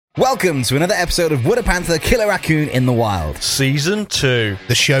Welcome to another episode of Would a Panther Kill a Raccoon in the Wild? Season 2.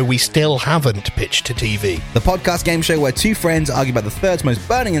 The show we still haven't pitched to TV. The podcast game show where two friends argue about the third's most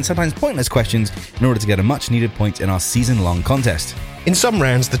burning and sometimes pointless questions in order to get a much-needed point in our season-long contest. In some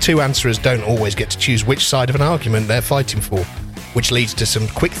rounds, the two answerers don't always get to choose which side of an argument they're fighting for, which leads to some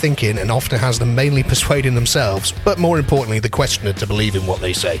quick thinking and often has them mainly persuading themselves, but more importantly, the questioner to believe in what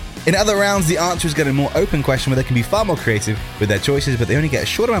they say. In other rounds, the answerers get a more open question where they can be far more creative with their choices, but they only get a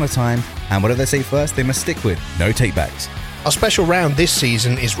short amount of time, and whatever they say first, they must stick with. No takebacks. Our special round this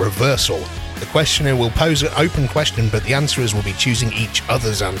season is reversal. The questioner will pose an open question, but the answerers will be choosing each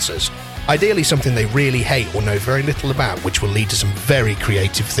other's answers. Ideally something they really hate or know very little about, which will lead to some very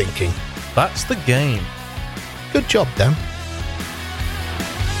creative thinking. That's the game. Good job, Dan.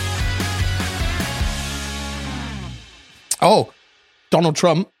 Oh, Donald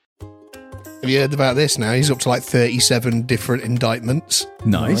Trump. Have you heard about this now? He's up to like 37 different indictments.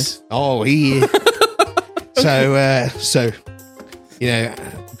 Nice. Oh, he is. So, you know,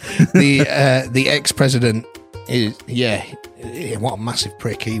 the ex-president is, what a massive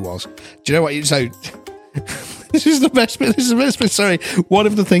prick he was. Do you know what? So, this is the best bit. Sorry. One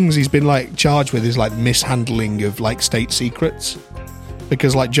of the things he's been like charged with is like mishandling of like state secrets.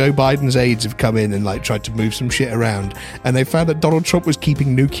 Because like Joe Biden's aides have come in and like tried to move some shit around, and they found that Donald Trump was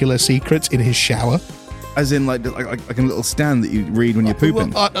keeping nuclear secrets in his shower. As in like a little stand that you read when you're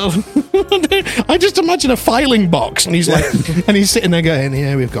pooping. I just imagine a filing box, and he's like, and he's sitting there going,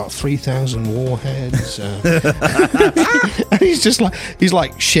 "Yeah, we've got 3,000 warheads," and he's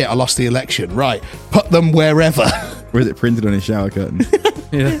like, "Shit, I lost the election. Right, put them wherever." Or is it printed on his shower curtain?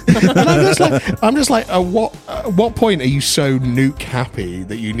 Yeah. And I'm just like, at what point are you so nuke happy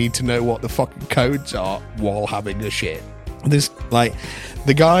that you need to know what the fucking codes are while having a shit? This, like,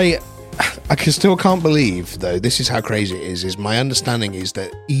 the guy, I still can't believe, though, this is how crazy it is my understanding is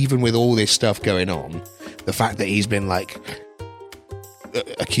that even with all this stuff going on, the fact that he's been, like,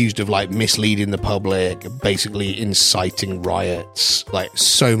 accused of, like, misleading the public, basically inciting riots, like,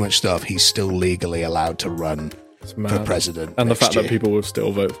 so much stuff, he's still legally allowed to run for president. And the fact year. that people will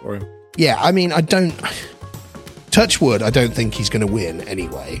still vote for him. Yeah, I mean, touch wood, I don't think he's going to win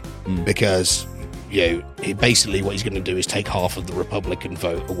anyway, because, you know, basically what he's going to do is take half of the Republican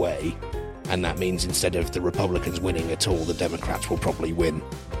vote away, and that means instead of the Republicans winning at all, the Democrats will probably win,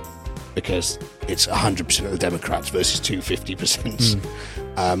 because it's 100% of the Democrats versus 250%.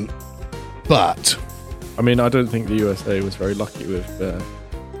 But I mean, I don't think the USA was very lucky with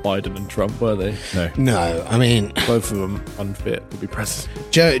Biden and Trump, were they? No, I mean, both of them unfit to be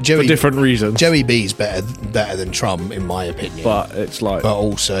president. Joey, for different reasons. Joey B's better than Trump, in my opinion. But it's like, but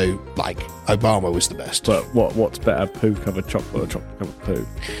also, like, Obama was the best. But what's better, poo covered chocolate or chocolate covered poo?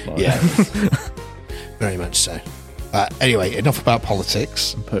 Like, yeah, very much so. Anyway, enough about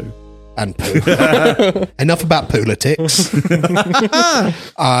politics and poo. Enough about politics.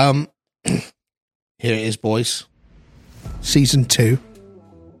 Here it is, boys. Season 2.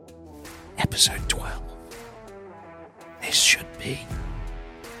 Episode 12. This should be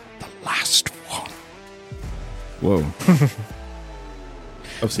the last one. Whoa.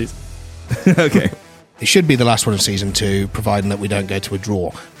 Of season. Okay. It should be the last one of season 2, providing that we don't go to a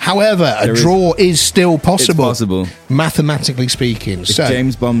draw. However, a draw is still possible. It's possible. Mathematically speaking. If so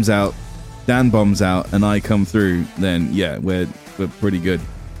James bombs out, Dan bombs out, and I come through, then yeah, we're pretty good.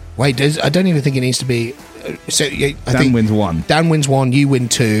 Wait, I don't even think it needs to be. So I think wins 1. Dan wins 1, you win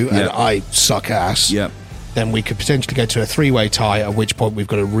 2, and I suck ass. Yep. Then we could potentially go to a 3-way tie, at which point we've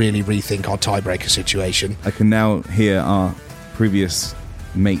got to really rethink our tiebreaker situation. I can now hear our previous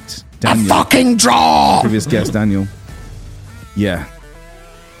mate, Daniel. A fucking draw! Previous guest, Daniel. Yeah.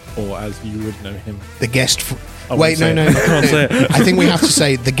 Or as you would know him. The guest... I can't say it. I think we have to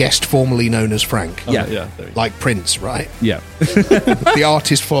say the guest formerly known as Frank. Yeah. Like Prince, right? Yeah. The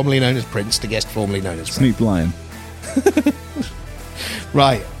artist formerly known as Prince, the guest formerly known as Frank. Snoop Lion.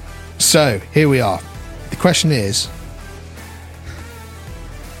 Right. So, here we are. The question is,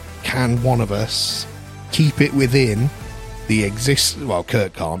 can one of us keep it within the well,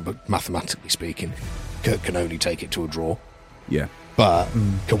 Kurt can't, but mathematically speaking, Kurt can only take it to a draw. Yeah. But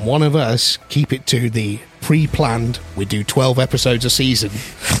can one of us keep it to the pre-planned, we do 12 episodes a season?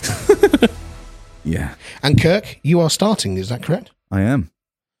 Yeah. And Kirk, you are starting, is that correct? I am.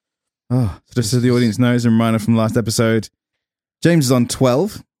 Oh, so just so the audience knows, a reminder from last episode, James is on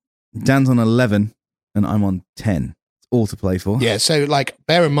 12, Dan's on 11, and I'm on 10. It's all to play for. Yeah, so, like,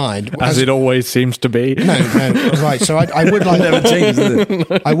 bear in mind... As it always seems to be. No, right, so I would like... Never changes, does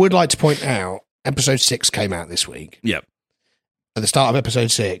it? I would like to point out, episode 6 came out this week. Yep. At the start of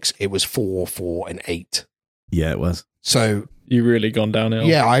episode 6, it was 4, 4, and 8. Yeah, it was. So You really gone downhill.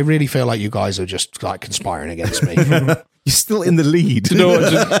 Yeah, I really feel like you guys are just like conspiring against me. You're still in the lead. You know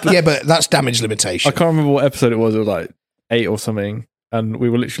what, Yeah, but that's damage limitation. I can't remember what episode it was. It was like 8 or something. And we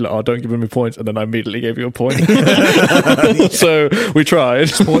were literally like, don't give him a point. And then I immediately gave you a point. So we tried.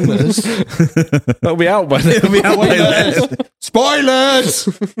 Spoilers. That'll be out by then. It'll be out by then. Spoilers.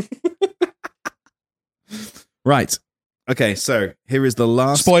 Right. Okay, so here is the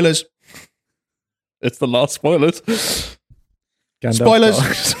last. Spoilers. It's the last spoilers. Gandalf Spoilers.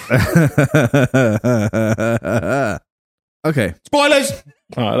 dies. Okay. Spoilers.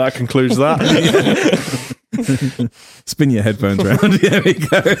 All right, that concludes that. Spin your headphones around. There we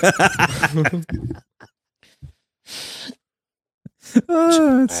go.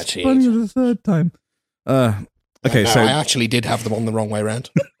 It's Actually, funny the third time. Okay, so I actually did have them on the wrong way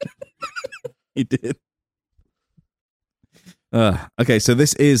around. you did. Okay, so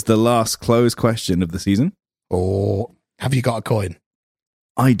this is the last closed question of the season. Or have you got a coin?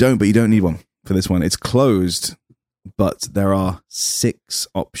 I don't, but you don't need one for this one. It's closed, but there are 6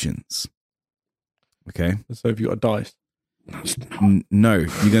 options. Okay. So have you got a dice? No,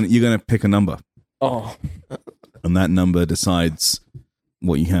 you're gonna pick a number, Oh. and that number decides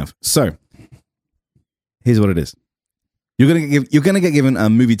what you have. So here's what it is. You're gonna get given a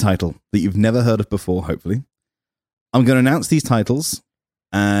movie title that you've never heard of before. Hopefully, I'm going to announce these titles,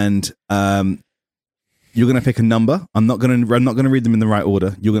 and you're going to pick a number. I'm not going to read them in the right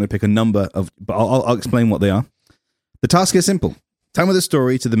order. You're going to pick a number of, but I'll explain what they are. The task is simple. Tell me the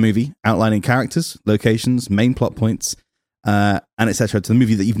story to the movie, outlining characters, locations, main plot points, and etc. to the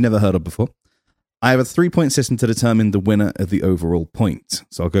movie that you've never heard of before. I have a 3-point system to determine the winner of the overall point.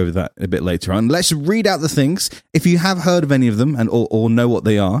 So I'll go over that a bit later on. Let's read out the things. If you have heard of any of them and or know what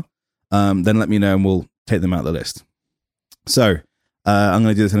they are, then let me know and we'll take them out of the list. So I'm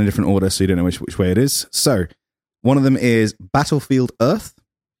going to do this in a different order so you don't know which way it is. So one of them is Battlefield Earth.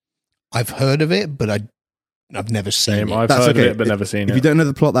 I've heard of it, but I've never seen it. I've That's heard okay. of it, but never seen If it. you don't know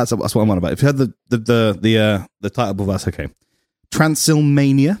the plot, that's what I'm on about. If you heard the title above, that's okay.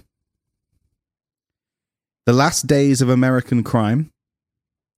 Transylmania. The Last Days of American Crime.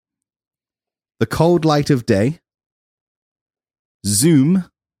 The Cold Light of Day. Zoom.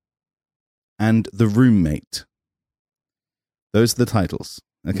 And The Roommate. Those are the titles.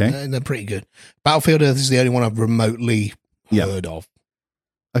 Okay. They're pretty good. Battlefield Earth is the only one I've remotely heard of.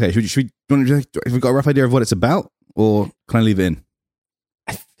 Okay. Should we? Have we got a rough idea of what it's about, or can I leave it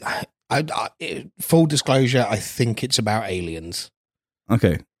in? Full disclosure, I think it's about aliens.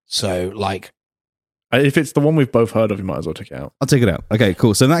 Okay. So, like, If it's the one we've both heard of, you might as well take it out. I'll take it out. Okay.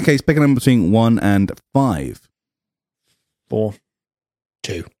 Cool. So in that case, pick a number between 1 and 5. 4.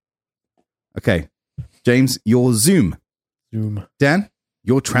 2. Okay. James, your Zoom. Zoom. Dan,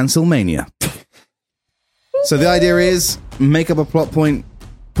 your Transylmania. So the idea is make up a plot point,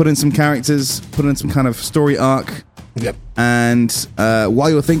 put in some characters, put in some kind of story arc, Yep. and while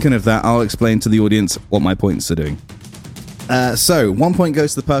you're thinking of that, I'll explain to the audience what my points are doing. So 1 point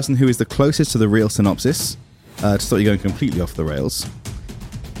goes to the person who is the closest to the real synopsis, to stop you going completely off the rails.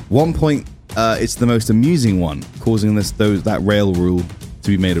 1 point, it's the most amusing one, causing that rail rule to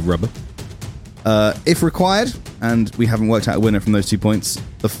be made of rubber. If required, and we haven't worked out a winner from those 2 points,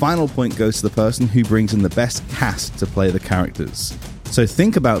 the final point goes to the person who brings in the best cast to play the characters. So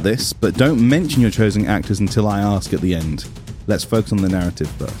think about this, but don't mention your chosen actors until I ask at the end. Let's focus on the narrative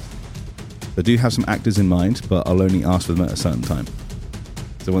first. I do have some actors in mind, but I'll only ask for them at a certain time.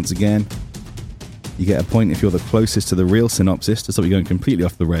 So once again, you get a point if you're the closest to the real synopsis to stop you going completely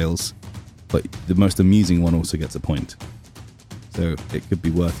off the rails, but the most amusing one also gets a point. So it could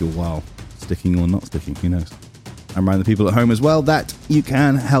be worth your while sticking or not sticking, who knows. I remind the people at home as well that you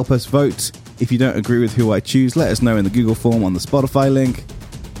can help us vote. If you don't agree with who I choose, let us know in the Google form on the Spotify link.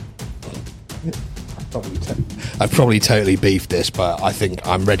 I've probably totally beefed this, but I think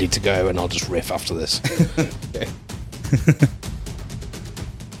I'm ready to go and I'll just riff after this. Okay.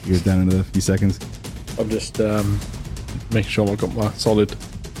 You go down in a few seconds. I'm just making sure I've got my solid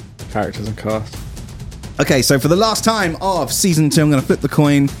characters and cast. Okay, so for the last time of season 2, I'm going to flip the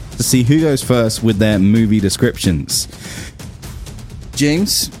coin to see who goes first with their movie descriptions.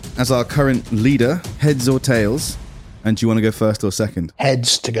 James, as our current leader, heads or tails? And do you want to go first or second?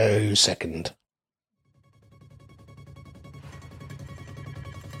 Heads to go second.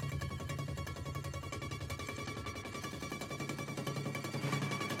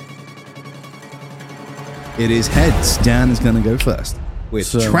 It is heads. Dan is going to go first with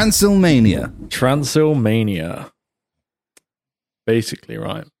Transylmania. Transylmania. Basically,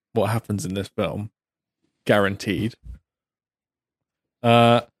 right, what happens in this film, guaranteed.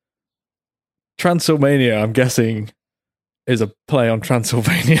 Transylmania, I'm guessing, is a play on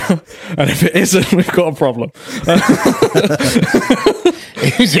Transylvania, and if it isn't, we've got a problem.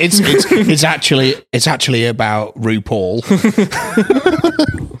 It's actually about RuPaul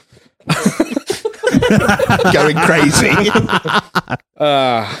going crazy.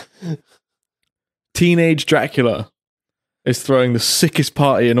 Teenage Dracula is throwing the sickest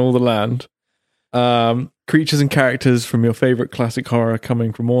party in all the land. Creatures and characters from your favorite classic horror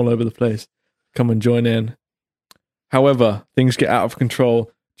coming from all over the place. Come and join in. However, things get out of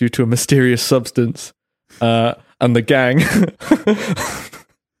control due to a mysterious substance, and the gang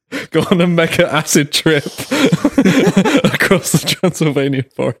go on a mega acid trip across the Transylvanian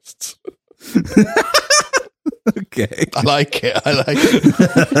forests. Okay. I like it.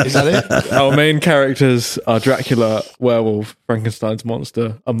 Is that it? Our main characters are Dracula, werewolf, Frankenstein's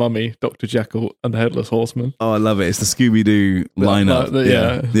monster, a mummy, Dr. Jekyll, and the Headless Horseman. Oh, I love it. It's the Scooby-Doo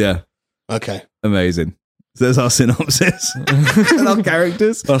lineup. Yeah. Okay. Amazing. So there's our synopsis and our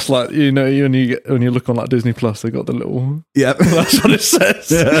characters. That's like, when you look on like Disney Plus, they got the little. Yep. That's what it says.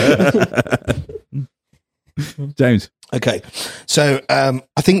 James. Okay, so I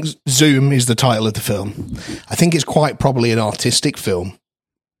think Zoom is the title of the film. I think it's quite probably an artistic film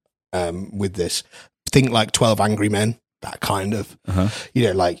with this. Think like 12 Angry Men, that kind of,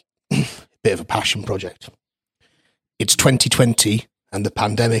 like a bit of a passion project. It's 2020 and the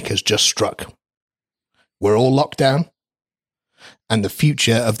pandemic has just struck. We're all locked down and the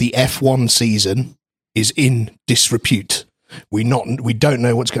future of the F1 season is in disrepute. We don't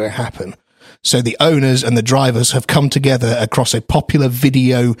know what's going to happen. So the owners and the drivers have come together across a popular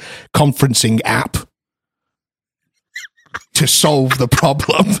video conferencing app to solve the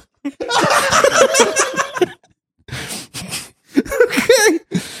problem. Okay.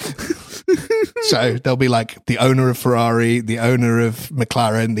 So they'll be like the owner of Ferrari, the owner of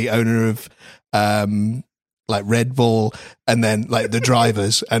McLaren, the owner of like Red Bull, and then like the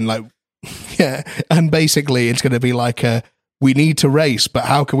drivers, and like and basically it's going to be like we need to race, but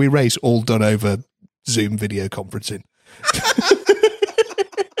how can we race? All done over Zoom video conferencing.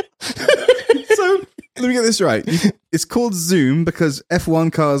 So let me get this right. It's called Zoom because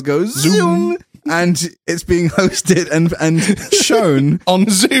F1 cars go Zoom, and it's being hosted and shown on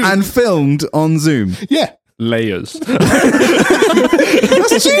Zoom and filmed on Zoom. Yeah. Layers.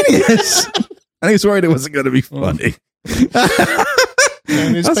 That's genius. And he was worried it wasn't going to be funny.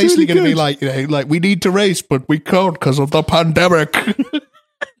 And it's That's basically really going to good. be like we need to race, but we can't because of the pandemic.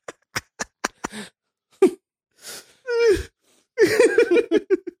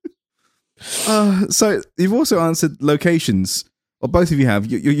 So you've also answered locations, or both of you have.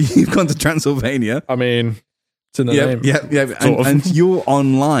 You've gone to Transylvania. I mean, it's in the name. Yeah. Sort of. And you're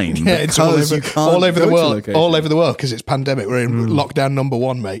online. Yeah, it's all because over, you can't all over go the to world. location. All over the world because it's pandemic. We're in lockdown number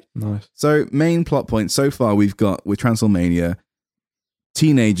 1, mate. Nice. So main plot points so far with Transylvania.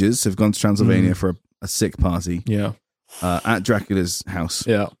 Teenagers have gone to Transylvania for a sick party Yeah. at Dracula's house.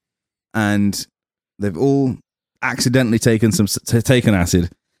 Yeah. And they've all accidentally taken acid,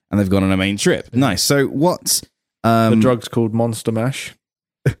 and they've gone on a main trip. Nice. So what? The drug's called Monster Mash.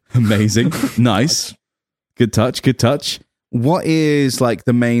 Amazing. Nice. Good touch. What is like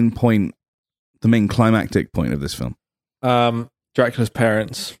the main point, the main climactic point of this film? Dracula's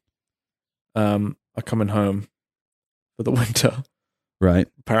parents are coming home for the winter, Right.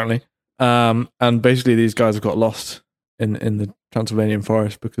 apparently. And basically these guys have got lost in the Transylvanian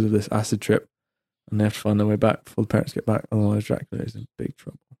forest because of this acid trip, and they have to find their way back before the parents get back. Otherwise Dracula is in big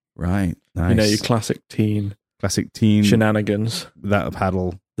trouble. Right. Nice. You know, your classic teen shenanigans. Without a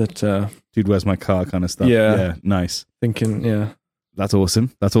paddle. That Dude, where's my car kind of stuff. Yeah. Nice. thinking, That's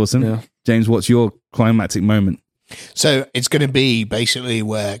awesome. Yeah. James, what's your climactic moment? So it's going to be basically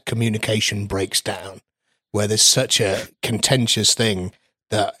where communication breaks down, where there's such a contentious thing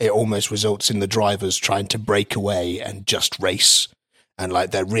that it almost results in the drivers trying to break away and just race. And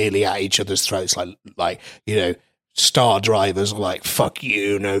like they're really at each other's throats, like star drivers are like, fuck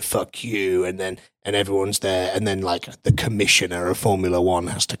you, no fuck you, and everyone's there, and then like the commissioner of Formula One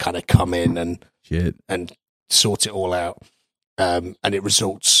has to kind of come in and sort it all out. And it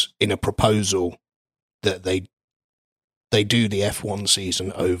results in a proposal that they do the F1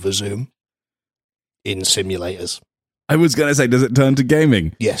 season over Zoom in simulators. I was going to say, does it turn to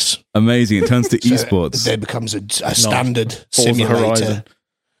gaming? Yes. Amazing. It turns to So esports. there becomes a standard Forza simulator. Horizon.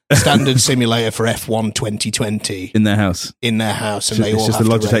 Standard simulator for F1 2020 in their house. and It's they all just have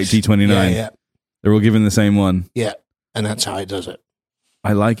the to Logitech race. G29. Yeah, They're all given the same one. yeah, and that's how it does it.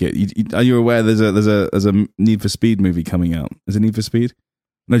 I like it. Are you aware there's a Need for Speed movie coming out? Is it Need for Speed?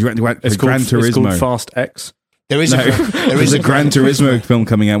 No, Gran It's Turismo. called Fast X. There is No, there there's is a Gran Turismo film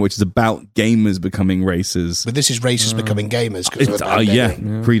coming out, which is about gamers becoming racers. but this is racers becoming gamers. 'cause of It's, the yeah,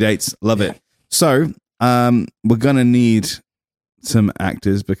 pandemic. predates. Love it. So, we're gonna need some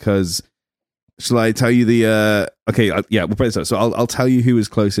actors because. Shall I tell you the? Okay, yeah, we'll play this out. So I'll tell you who was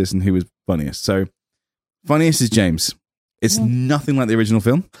closest and who was funniest. So, funniest is James. It's nothing like the original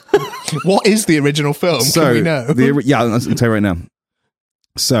film. What is the original film? So Can we know? I'll tell you right now.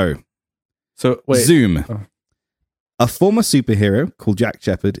 So wait. Zoom. Oh. A former superhero called Jack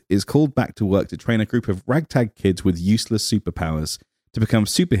Shepherd is called back to work to train a group of ragtag kids with useless superpowers to become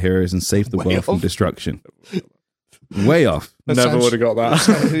superheroes and save the Way world from off. destruction. Way off. That Never sounds- would have got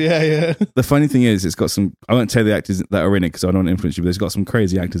that. yeah. The funny thing is, it's got some. I won't tell you the actors that are in it because I don't want to influence you. But it's got some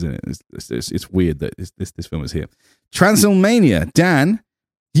crazy actors in it. It's weird that this film is here. Transylvania, Dan,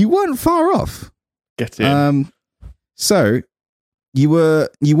 you weren't far off. Get in. So you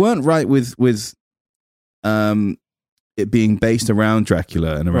weren't right with it being based around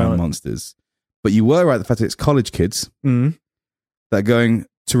Dracula and around Right. monsters, but you were right the fact that it's college kids Mm. that are going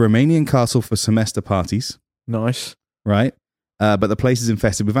to Romanian castle for semester parties, Nice. right? But the place is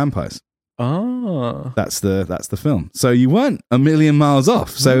infested with vampires. Ah. That's the film. So you weren't a million miles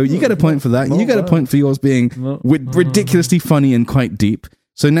off. So you get a point for that. Not You get a bad. point for yours being Not ridiculously funny and quite deep.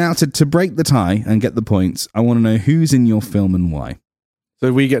 So now to break the tie and get the points, I want to know who's in your film and why.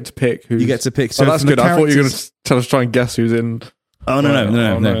 So we get to pick who. You get to pick. So that's from the good. I thought you were going characters- to tell us try and guess who's in. Oh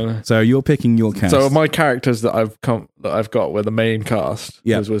no. So you're picking your cast. So my characters that I've got were the main cast.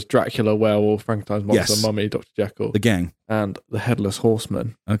 Yeah. was Dracula, Werewolf, Frankenstein's Monster, Yes. Mummy, Dr. Jekyll, the gang. and the Headless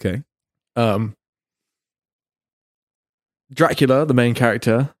Horseman. Okay. Dracula, the main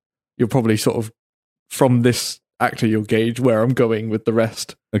character, you'll probably sort of from this actor you'll gauge where I'm going with the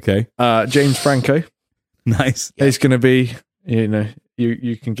rest. Okay. James Franco Nice. is going to be,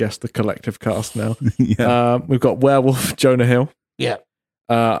 you can guess the collective cast now. Yeah. We've got Werewolf, Jonah Hill. Yeah.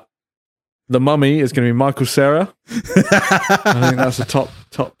 The Mummy is going to be Michael Cera. I think that's a top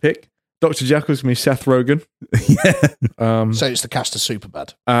pick. Dr. Jekyll's going to be Seth Rogen. Yeah. So it's the cast of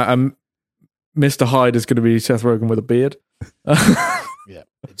Superbad. And Mr. Hyde is going to be Seth Rogen with a beard. Yeah.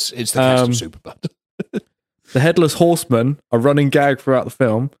 It's the cast of Superbad. The Headless Horseman, a running gag throughout the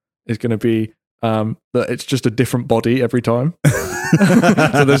film, is going to be that it's just a different body every time.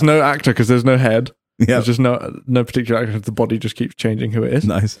 So there's no actor because there's no head. Yeah. There's just no particular actor. The body just keeps changing who it is.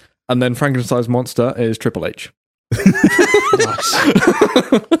 Nice. And then Frankenstein's monster is Triple H.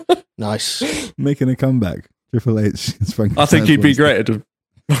 Nice. Making a comeback. Triple H. Is I think he'd be great. He's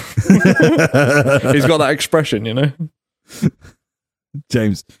got that expression,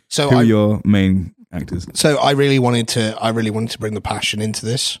 James, So who are your main actors? So I really wanted to bring the passion into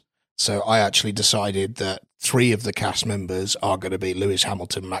this. So I actually decided that 3 of the cast members are going to be Lewis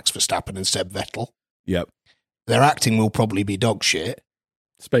Hamilton, Max Verstappen, and Seb Vettel. Yep. Their acting will probably be dog shit,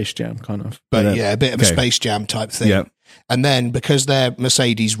 Space Jam, kind of. but yeah, a bit of a Okay. Space Jam type thing. Yep. And then because they're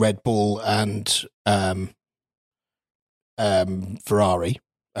Mercedes, Red Bull, and Ferrari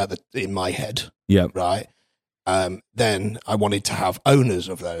in my head, Yep. right? Then I wanted to have owners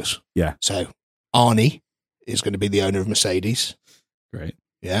of those. Yeah. So Arnie is going to be the owner of Mercedes. Great.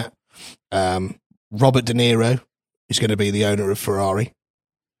 Yeah. Robert De Niro is going to be the owner of Ferrari.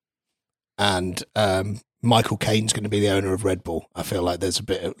 And Michael Caine's going to be the owner of Red Bull. I feel like there's a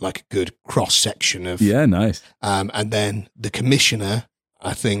bit of like a good cross section of. Yeah, nice. And then the commissioner,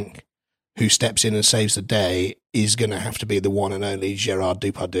 I think, who steps in and saves the day is going to have to be the one and only Gerard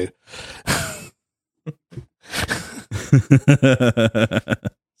Depardieu.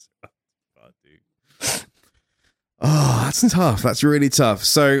 Oh, that's tough. That's really tough.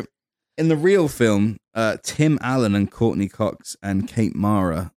 So, in the real film, Tim Allen and Courtney Cox and Kate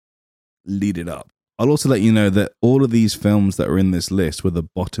Mara lead it up. I'll also let you know that all of these films that are in this list were the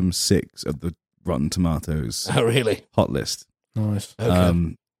bottom 6 of the Rotten Tomatoes Oh, really? hot list. Nice. Okay.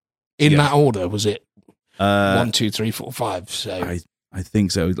 In yeah. that order, was it? 1, 1, 2, 3, 4, 5. So I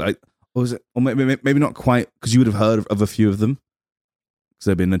think so. Like, or was it? Or maybe not quite, because you would have heard of a few of them, because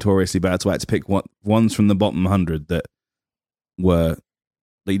they've been notoriously bad. So I had to pick ones from the bottom 100 that were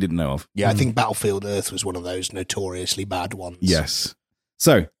that you didn't know of. yeah, I think Battlefield Earth was one of those notoriously bad ones. Yes.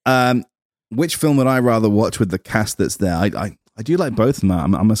 So, which film would I rather watch with the cast that's there? I do like both of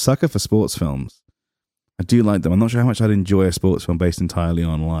them. I'm a sucker for sports films. I do like them. I'm not sure how much I'd enjoy a sports film based entirely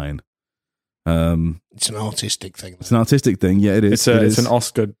online. It's an artistic thing. It's an artistic thing. Yeah, it is. It's an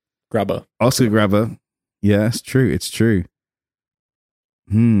Oscar grabber. Oscar grabber. Yeah, it's true. It's true.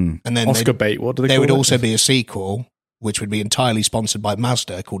 And then Oscar bait. What do they there call would it? also be a sequel, which would be entirely sponsored by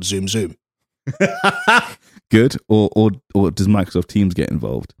Mazda, called Zoom Zoom. Good. Or does Microsoft Teams get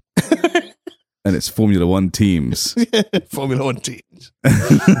involved? and it's Formula One teams. Formula One teams.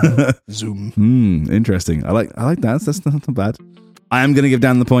 Zoom. Interesting. I like that. That's not bad. I am going to give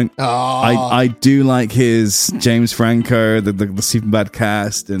Dan the point. Oh. I do like his James Franco, the Superbad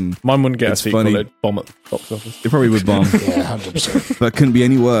cast, and Mine wouldn't get a it's sequel. funny. They'd bomb at the box office. It probably would bomb, Yeah, 100%. but couldn't be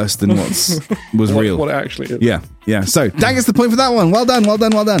any worse than was real. What it actually is. Yeah. So Dan gets the point for that one. Well done.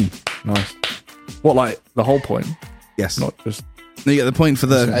 Nice. What, like the whole point? Yes. Not just. No, you get the point for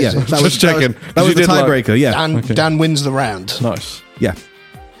the. Yeah, Just checking. That was the You did like- tiebreaker. Yeah. Dan wins the round. Nice. Yeah.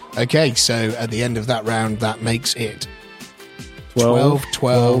 Okay, so at the end of that round, that makes it 12,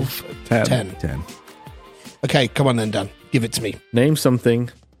 12, 10. 10. Okay, come on then, Dan. Give it to me. Name something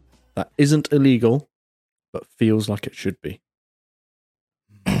that isn't illegal, but feels like it should be.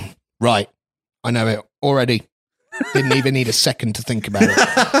 Right. I know it already. Didn't even need a second to think about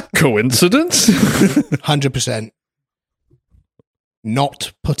it. Coincidence? 100%.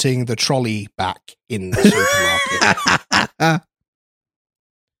 Not putting the trolley back in the supermarket.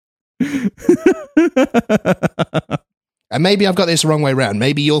 And maybe I've got this the wrong way around.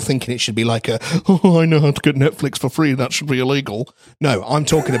 Maybe you're thinking it should be like I know how to get Netflix for free. That should be illegal. No, I'm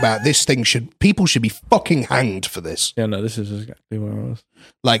talking about this thing people should be fucking hanged for this. Yeah, no, this is exactly where I was.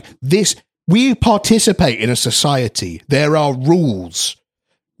 Like this, we participate in a society. There are rules.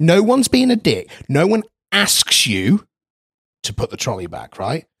 No one's being a dick. No one asks you to put the trolley back,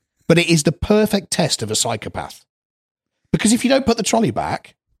 right? But it is the perfect test of a psychopath. Because if you don't put the trolley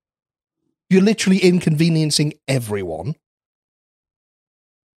back, you're literally inconveniencing everyone.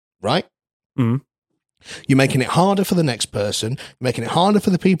 Right? Mm. You're making it harder for the next person. You're making it harder for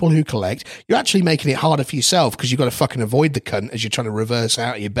the people who collect. You're actually making it harder for yourself because you've got to fucking avoid the cunt as you're trying to reverse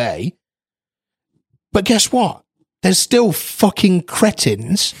out of your bay. But guess what? There's still fucking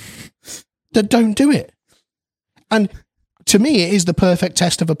cretins that don't do it. And to me, it is the perfect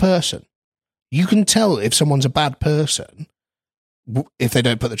test of a person. You can tell if someone's a bad person if they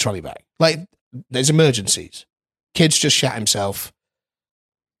don't put the trolley back. Like, there's emergencies. Kid's just shat himself.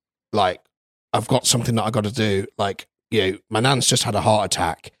 Like, I've got something that I got to do. Like, you know, my nan's just had a heart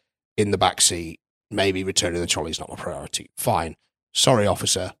attack in the back seat. Maybe returning the trolley's not my priority. Fine. Sorry,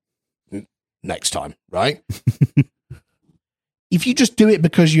 officer. Next time, right? If you just do it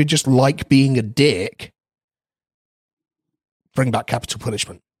because you just like being a dick, bring back capital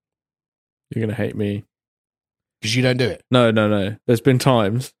punishment. You're going to hate me. Because you don't do it. No. There's been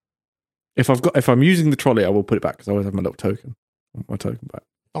times if I'm using the trolley, I will put it back because I always have my little token. I want my token back.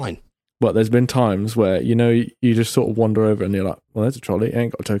 Fine. But there's been times where, you know, you just sort of wander over and you're like, well, there's a trolley. It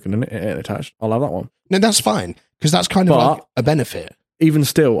ain't got a token in it. It ain't attached. I'll have that one. No, that's fine. Because that's kind of But- like a benefit. Even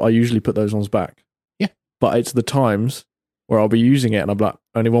still, I usually put those ones back. Yeah. But it's the times where I'll be using it and I'm like,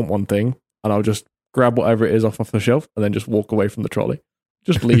 I only want one thing. And I'll just grab whatever it is off the shelf and then just walk away from the trolley.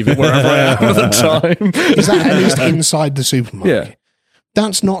 Just leave it wherever I am at the time. Is that at least inside the supermarket? Yeah.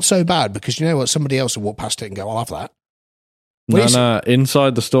 That's not so bad because you know what? Somebody else will walk past it and go, I'll have that. Well, No,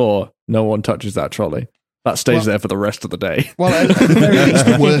 inside the store, no one touches that trolley. That stays Well- there for the rest of the day. Well, at the very least,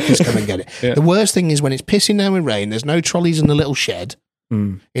 the workers come and get it. Yeah. The worst thing is when it's pissing down with rain, there's no trolleys in the little shed,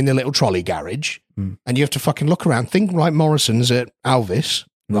 Mm. in the little trolley garage, Mm. and you have to fucking look around. Think like Morrison's at Alvis.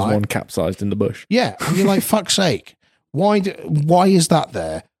 There's Right? one capsized in the bush. Yeah, and you're like, fuck's sake, why is that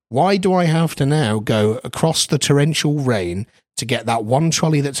there? Why do I have to now go across the torrential rain to get that one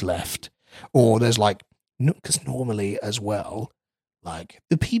trolley that's left? Or there's like, because normally as well, like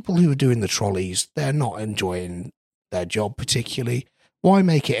the people who are doing the trolleys, they're not enjoying their job particularly. Why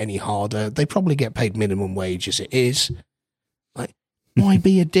make it any harder? They probably get paid minimum wage as it is. Like, why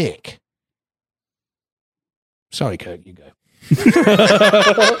be a dick? Sorry, Kirk, you go.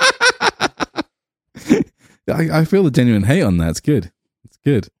 I feel the genuine hate on that. It's good. It's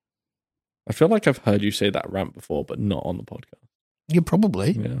good. I feel like I've heard you say that rant before, but not on the podcast. You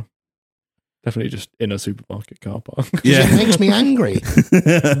probably. Yeah. Definitely just in a supermarket car park. It makes me angry.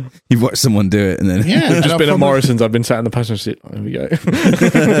 You've watched someone do it and then Yeah. I've and just I've been at probably- Morrison's. I've been sat in the passenger seat. There we go.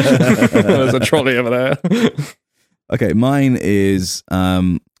 There's a trolley over there. Okay, mine is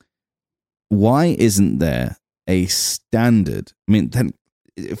why isn't there a standard? I mean, then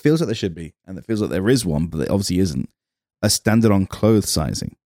it feels like there should be, and it feels like there is one, but there obviously isn't a standard on clothes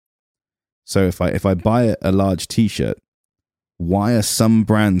sizing. So if I buy a large T-shirt, why are some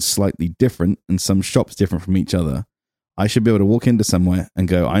brands slightly different and some shops different from each other? I should be able to walk into somewhere and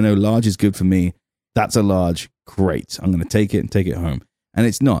go, I know large is good for me. That's a large. Great. I'm going to take it and take it home. And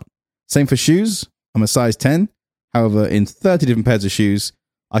it's not. Same for shoes. I'm a size 10. However, in 30 different pairs of shoes,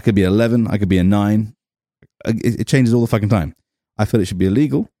 I could be 11. I could be a 9. It changes all the fucking time. I feel it should be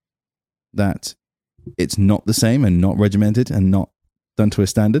illegal that it's not the same and not regimented and not done to a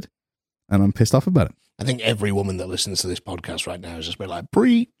standard. and I'm pissed off about it. I think every woman that listens to this podcast right now is just a bit like,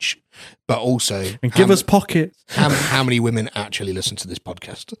 preach. But also, And give us pockets. how many women actually listen to this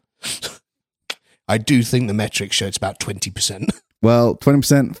podcast? I do think the metrics show it's about 20%. Well,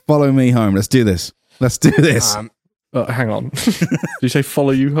 20%, follow me home. Let's do this. Hang on. Did you say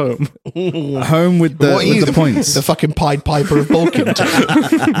follow you home? Home with the, What are you, with the points. The fucking Pied Piper of Bulkington.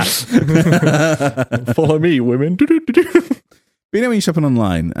 Follow me, women. But you know when you're shopping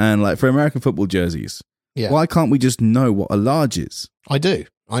online and like for American football jerseys, Yeah. why can't we just know what a large is? I do.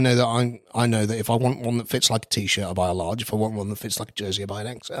 I know that if I want one that fits like a t-shirt, I buy a large. If I want one that fits like a jersey, I buy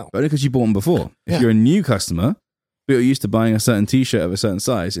an XL. But only because you bought them before. If Yeah. you're a new customer, but you're used to buying a certain t-shirt of a certain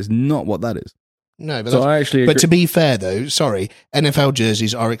size, it's not what that is. No, but So that's, I actually but agree. to be fair though, sorry, NFL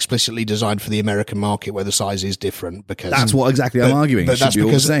jerseys are explicitly designed for the American market where the size is different because That's what exactly I'm arguing. But It should that's be all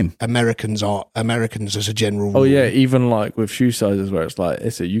the because same. Americans as a general rule. Oh yeah, even like with shoe sizes where it's like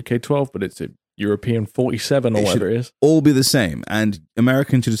it's a UK 12, but it's a European 47 or It whatever should- it is. All be the same. And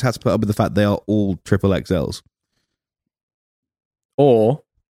Americans should just have to put up with the fact they are all triple XLs. Or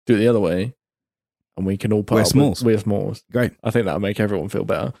do it the other way, and we can all put Wear up smalls. Wear smalls. Great. I think that'll make everyone feel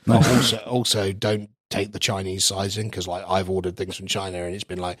better. But also don't take the Chinese sizing because like I've ordered things from China and it's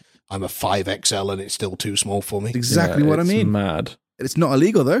been like I'm a 5XL and it's still too small for me. Exactly Yeah, what I it's mean. Mad. It's not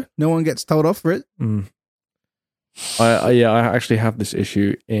illegal though. No one gets told off for it. Mm. I actually have this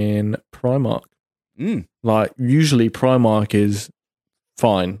issue in Primark. Mm. Like usually Primark is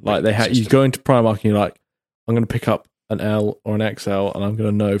fine. Like you go into Primark and you're like, I'm going to pick up an L or an XL, and I'm going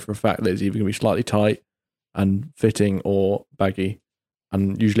to know for a fact that it's either going to be slightly tight and fitting or baggy.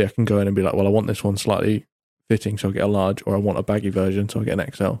 And usually I can go in and be like, well, I want this one slightly fitting, so I'll get a large, or I want a baggy version, so I'll get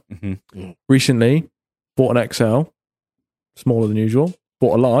an XL. Mm-hmm. Recently, bought an XL, smaller than usual.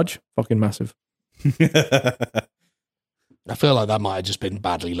 Bought a large, fucking massive. I feel like that might have just been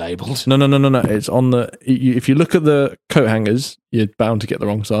badly labelled. No. It's on the. If you look at the coat hangers, you're bound to get the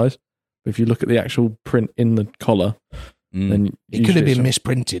wrong size. But if you look at the actual print in the collar, then It could have usually been it's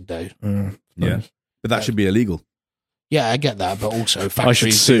misprinted though. Yeah. But that should be illegal. Yeah, I get that, but also should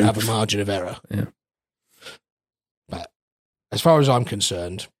factories sue. do have a margin of error. Yeah. But as far as I'm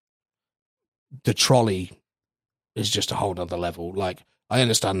concerned, the trolley is just a whole other level. Like I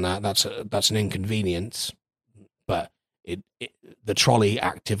understand that's an inconvenience, but the trolley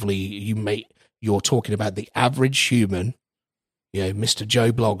actively you're talking about the average human, you know, Mr.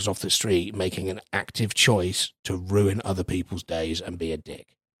 Joe Bloggs off the street making an active choice to ruin other people's days and be a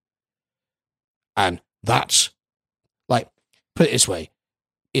dick. And that's like, put it this way,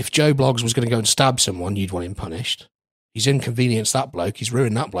 if Joe Bloggs was going to go and stab someone, you'd want him punished. He's inconvenienced that bloke. He's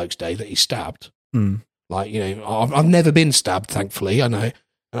ruined that bloke's day that he stabbed. Mm. Like, you know, I've never been stabbed, thankfully. I know.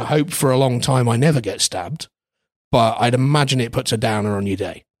 And I hope for a long time I never get stabbed. But I'd imagine it puts a downer on your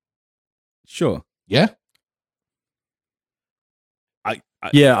day. Sure. Yeah?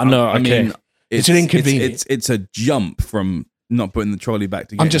 Yeah, I know. I Okay. mean, It's an inconvenience. It's a jump from not putting the trolley back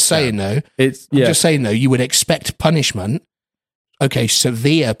together. I'm just saying, though. It's I'm just saying, though, you would expect punishment. Okay,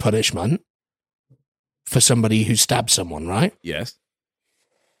 severe punishment for somebody who stabbed someone, right? Yes.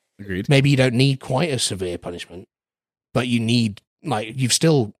 Agreed. Maybe you don't need quite a severe punishment, but you need, like, you've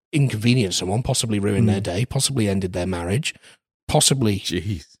still inconvenienced someone, possibly ruined their day, possibly ended their marriage, possibly,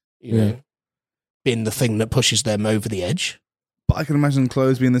 Jeez. you know, been the thing that pushes them over the edge. But I can imagine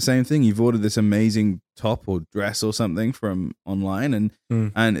clothes being the same thing. You've ordered this amazing top or dress or something from online, and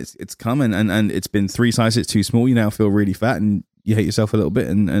it's come and it's been 3 sizes too small. You now feel really fat and you hate yourself a little bit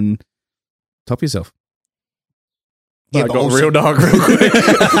and top yourself. I but got also- real dark real quick.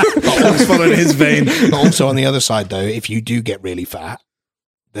 I was following his vein. But also on the other side, though, if you do get really fat,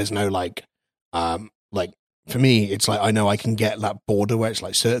 there's no like for me, it's like I know I can get that border where it's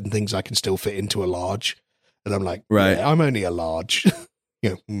like certain things I can still fit into a large, and I'm like, Right. yeah, I'm only a large,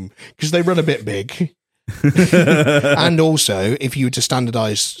 because they run a bit big. And also, if you were to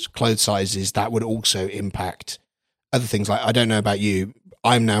standardize clothes sizes, that would also impact other things. Like, I don't know about you,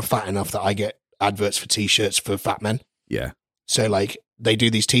 I'm now fat enough that I get adverts for t-shirts for fat men. Yeah, So like they do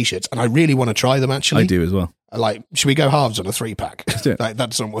these t-shirts and I really want to try them actually. I do as well. Like, should we go halves on a 3-pack? Let's do it. Like, that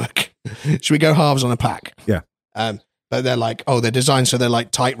doesn't work. Should we go halves on a pack? Yeah. But they're like, they're designed so they're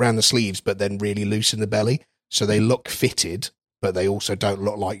like tight around the sleeves, but then really loose in the belly. So they look fitted, but they also don't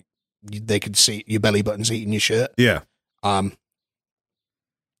look like they could see your belly buttons eating your shirt. Yeah.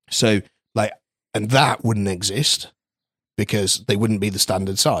 So like, and that wouldn't exist because they wouldn't be the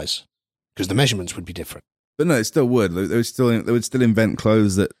standard size because the measurements would be different. But no, it still would. They would still invent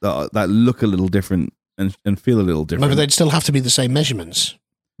clothes that look a little different and feel a little different. But they'd still have to be the same measurements.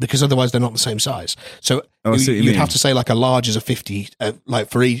 because otherwise they're not the same size. So I see what you you'd mean. have to say like a large is a 50, like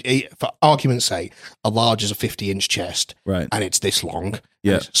for argument's sake, a large is a 50-inch chest, Right. and it's this long.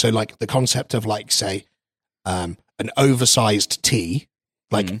 Yeah. And so like the concept of like say an oversized tee,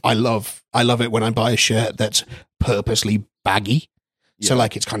 like Mm-hmm. I love it when I buy a shirt that's purposely baggy. So Yeah.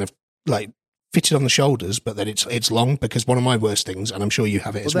 like it's kind of like fitted on the shoulders, but then it's long, because one of my worst things, and I'm sure you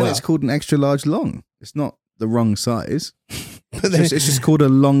have it as Then well. it's called an extra large long. It's not the wrong size. But then It's just called a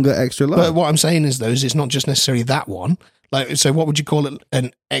longer extra large. But what I'm saying is, though, is it's not just necessarily that one. Like, so what would you call it?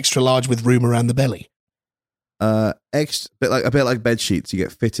 An extra large with room around the belly? A bit like bed sheets. You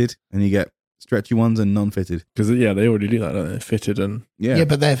get fitted and you get stretchy ones and non-fitted. Because they already do that, don't they? Fitted and Yeah.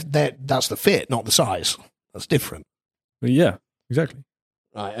 But that's the fit, not the size. That's different. yeah, exactly.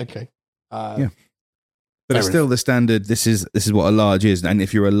 Right. Okay. Yeah. But it's Fair still the standard. This is what a large is, and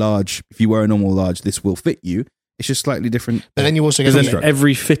if you wear a normal large, this will fit you. It's just slightly different. But then you also Because get then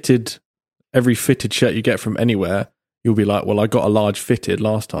every fitted shirt you get from anywhere, you'll be like, well, I got a large fitted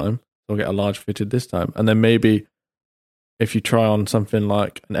last time, so I'll get a large fitted this time. And then maybe if you try on something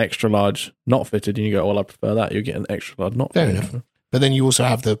like an extra large not fitted, and you go, well, I prefer that, you get an extra large not Fair fitted. enough. But then you also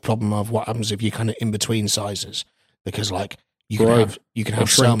have the problem of what happens if you're kind of in between sizes, because like you can Grow have or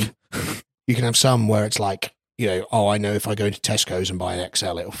shrink. some where it's like, you know, oh, I know if I go into Tesco's and buy an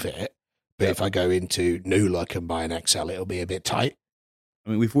XL, it'll fit. But if I go into New Look and buy an XL, it'll be a bit tight. I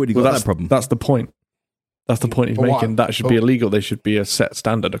mean, we've already Well, got that's that problem. That's the point. That's the point he's But what- making. That should be illegal. They should be a set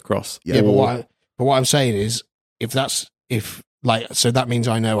standard across. Yeah, but all- what I'm saying is, so that means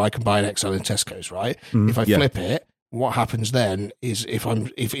I know I can buy an XL in Tesco's, right? Mm. If I Yeah. flip it, what happens then is if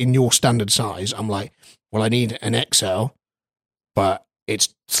in your standard size, I'm like, well, I need an XL, but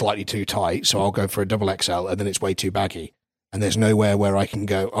it's slightly too tight, so I'll go for a double XL, and then it's way too baggy, and there's nowhere where I can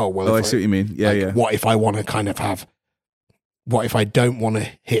go. Oh well, Oh, I if see what you mean. Yeah, like, yeah. What if I want to kind of have? What if I don't want to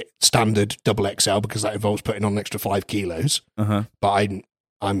hit standard double XL because that involves putting on an extra 5 kilos? Uh-huh. But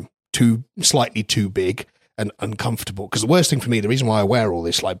I'm slightly too big and uncomfortable. Because the worst thing for me, the reason why I wear all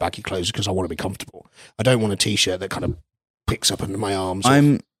this like baggy clothes is because I want to be comfortable. I don't want a t-shirt that kind of picks up under my arms. Well,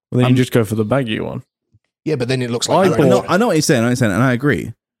 then you just go for the baggy one. Yeah, but then it looks like I know what you're saying. And I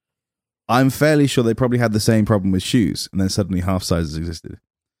agree. I'm fairly sure they probably had the same problem with shoes, and then suddenly half sizes existed.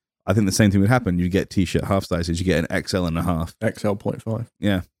 I think the same thing would happen. You get t-shirt half sizes, you get an XL and a half. XL 0.5.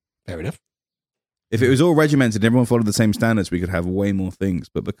 Yeah. Fair enough. If it was all regimented and everyone followed the same standards, we could have way more things.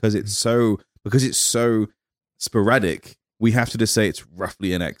 But because it's so sporadic, we have to just say it's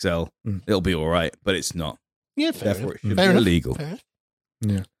roughly an XL. Mm. It'll be all right, but it's not. Yeah, fair Therefore, enough. it should Fair be enough. illegal. Fair enough.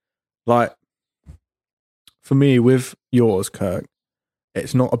 Yeah. Like, for me, with yours, Kirk,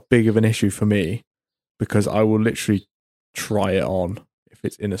 it's not a big of an issue for me because I will literally try it on if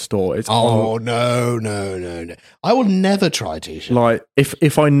it's in a store. It's Oh, no. I will never try a t-shirt. like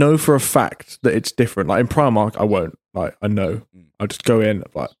if I know for a fact that it's different, like in Primark, I won't. Like I know, I'll just go in.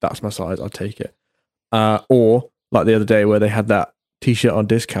 Like that's my size. I'll take it. Or like the other day where they had that t-shirt on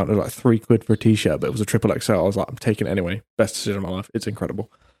discount, it was like £3 for a t-shirt, but it was a triple XL. I was like, I'm taking it anyway. Best decision of my life. It's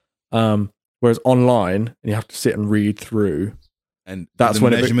incredible. Whereas online, and you have to sit and read through. And That's the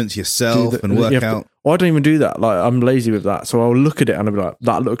when it- measurements yourself and you work have to- out. I don't even do that. Like I'm lazy with that, so I'll look at it and I'll be like,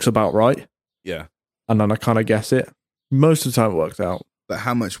 that looks about right, Yeah. and then I kind of guess it. Most of the time, it works out But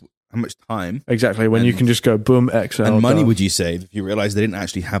how much time exactly when you And- can just go boom XL. and money done. would you save if you realized they didn't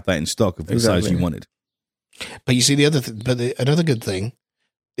actually have that in stock of the size Exactly. you wanted? But you see, another good thing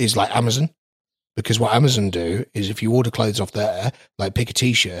is like Amazon, because what Amazon do is if you order clothes off there, like pick a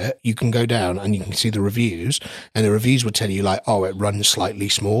t-shirt, you can go down and you can see the reviews, and the reviews will tell you like, oh, it runs slightly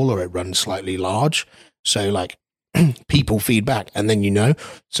small or it runs slightly large. So like people feedback, and then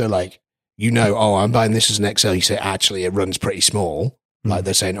so like oh, I'm buying this as an XL. You say actually it runs pretty small. Like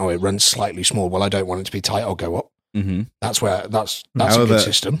they're saying, oh, it runs slightly small. Well, I don't want it to be tight. I'll go up. Mm-hmm. That's a However, good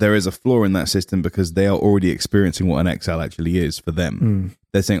system. there is a flaw in that system because they are already experiencing what an XL actually is for them. Mm.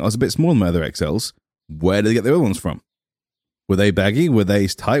 They're saying, oh, it's a bit smaller than my other XLs. Where did they get the other ones from? Were they baggy? Were they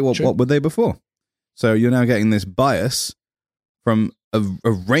tight? What were they before? So you're now getting this bias from a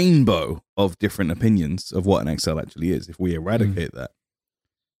rainbow of different opinions of what an XL actually is. If we eradicate that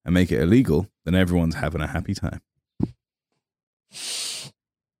and make it illegal, then everyone's having a happy time.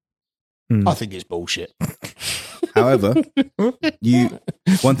 I think it's bullshit. However,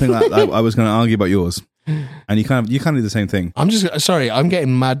 one thing I was going to argue about yours, and you kind of do the same thing. I'm just sorry. I'm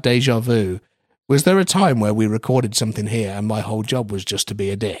getting mad deja vu. Was there a time where we recorded something here and my whole job was just to be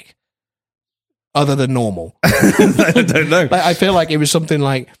a dick, other than normal? I don't know. Like, I feel like it was something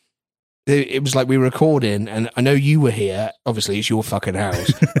like it was like we were recording, and I know you were here. Obviously, it's your fucking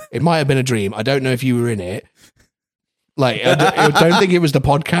house. It might have been a dream. I don't know if you were in it, Like, I don't think it was the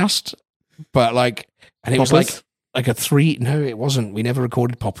podcast, but like, and it was Poppers? like a 3. No, it wasn't. We never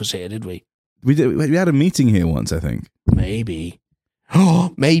recorded Poppers here, did we? We had a meeting here once, I think. Maybe.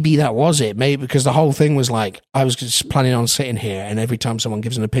 Oh, maybe that was it. Maybe because the whole thing was like, I was just planning on sitting here, and every time someone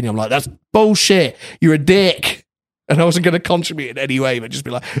gives an opinion, I'm like, that's bullshit. You're a dick. And I wasn't going to contribute in any way, but just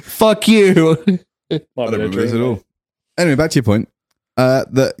be like, fuck you. I don't remember this at all. Anyway, back to your point.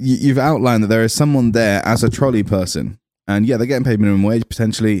 That you've outlined that there is someone there as a trolley person, and yeah, they're getting paid minimum wage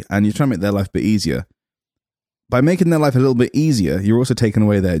potentially, and you're trying to make their life a bit easier. By making their life a little bit easier, you're also taking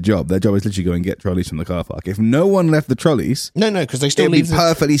away their job. Their job is literally go and get trolleys from the car park. If no one left the trolleys, No, because they still it'd be leave.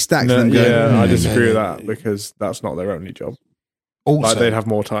 perfectly stacked. for them going, I no, disagree with no. that because that's not their only job. Also, Like they'd have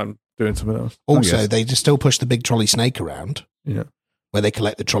more time doing something else. also they just still push the big trolley snake around. Yeah. Where they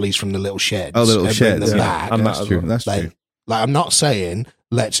collect the trolleys from the little sheds. Oh, the little and bring sheds, them yeah. back. And That's that as true. well. That's Like, true. like, I'm not saying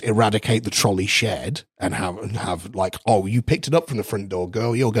let's eradicate the trolley shed and have like, oh, you picked it up from the front door,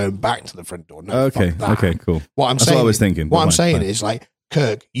 girl. You're going back to the front door. No, Okay. fuck that. Okay. Cool. What I'm That's saying, what I was thinking. What but I'm fine, saying fine. is like,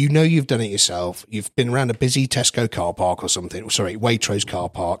 Kirk, you know you've done it yourself. You've been around a busy Tesco car park or something. Sorry, Waitrose car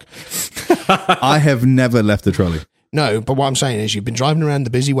park. I have never left the trolley. No, but what I'm saying is you've been driving around the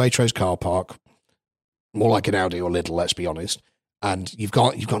busy Waitrose car park, more like an Audi or Lidl, let's be honest. And you've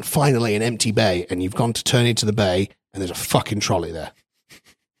gone finally an empty bay, and you've gone to turn into the bay, and there's a fucking trolley there.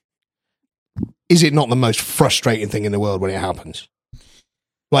 Is it not the most frustrating thing in the world when it happens?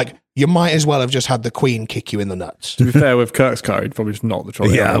 Like, you might as well have just had the Queen kick you in the nuts. To be fair, with Kirk's car, he'd probably just knock the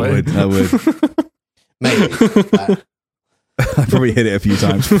trolley Yeah, out I of the way. would. Maybe. I probably hit it a few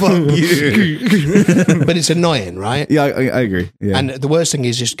times. Fuck you. But it's annoying, right? Yeah, I agree. Yeah. And the worst thing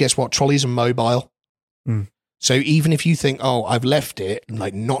is, just guess what? Trolleys are mobile. Mm. So even if you think, oh, I've left it,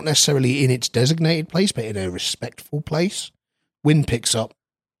 like not necessarily in its designated place, but in a respectful place, wind picks up,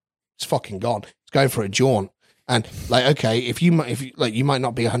 it's fucking gone. It's going for a jaunt. And like, okay, if you might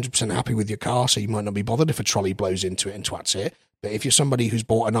not be 100% happy with your car, so you might not be bothered if a trolley blows into it and twats it. But if you're somebody who's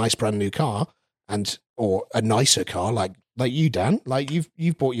bought a nice brand new car or a nicer car, like you, Dan, like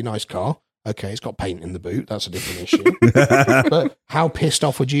you've bought your nice car. Okay, it's got paint in the boot. That's a different issue. But how pissed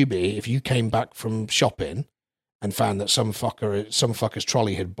off would you be if you came back from shopping and found that some fucker's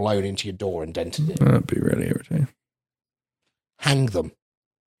trolley had blown into your door and dented it? That'd be really irritating. Hang them.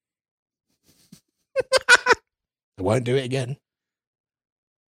 They won't do it again.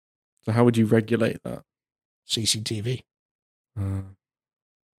 So how would you regulate that? CCTV and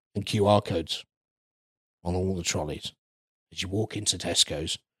QR codes on all the trolleys. As you walk into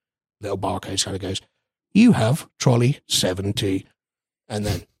Tesco's, little barcode kind of goes, you have trolley 70. And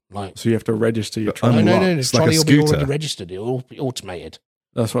then, like, So you have to register your But trolley. no, unlocked. the It's like a trolley will be already scooter. registered. It'll all be automated.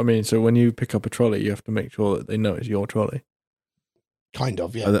 That's what I mean. So when you pick up a trolley, you have to make sure that they know it's your trolley. Kind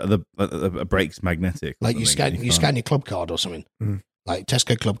of, yeah. The brake's magnetic. or Like you something, scan can't- scan your club card or something. Mhm. Like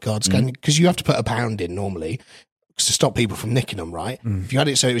Tesco club card, scan because you have to put £1 in normally to stop people from nicking them, right? Mm. If you had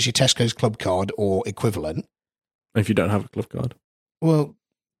it so it was your Tesco's club card or equivalent, If you don't have a club card, well,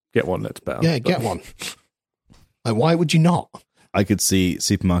 get one that's better. yeah, But- get one. Like, why would you not? I could see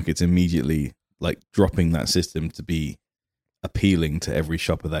supermarkets immediately like dropping that system to be appealing to every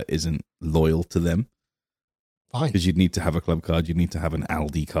shopper that isn't loyal to them. Fine. Because you'd need to have a club card, you'd need to have an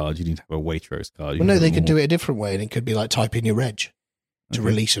Aldi card, you need to have a Waitrose card. Well, no, they could do it a different way, and it could be like type in your reg to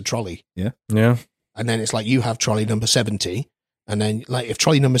release a trolley, Yeah. and then it's like you have trolley number 70, and then like if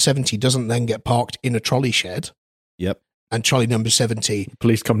trolley number 70 doesn't then get parked in a trolley shed, Yep. and trolley number 70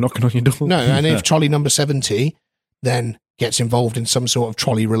 Police come knocking on your door. no, and if trolley number 70 then gets involved in some sort of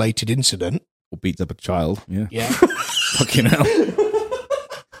trolley related incident, Or beats up a child. Yeah. yeah, Fucking hell.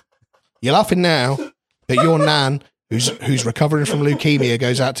 you're laughing now, but your nan who's recovering from leukemia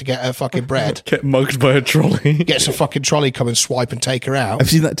goes out to get her fucking bread, Get mugged by a trolley. gets a fucking trolley come and swipe and take her out.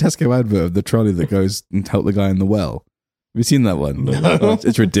 Have you seen that Tesco advert of the trolley that goes and help the guy in the well? Have you seen that one? No. Oh,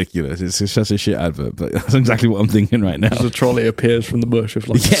 it's ridiculous. It's such a shit advert, but that's exactly what I'm thinking right now. As a trolley appears from the bush with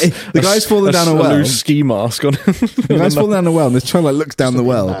like Yeah, the guy's fallen down a well. loose ski mask on him. The guy's falling down the well, and this trolley like, looks down the Something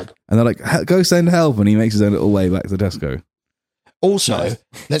well, mad. and they're like, "Go send help," and he makes his own little way back to Tesco. Also, Nice.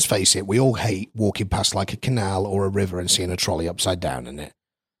 let's face it, we all hate walking past like a canal or a river and seeing a trolley upside down in it.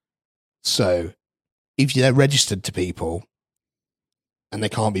 So, if they're registered to people and they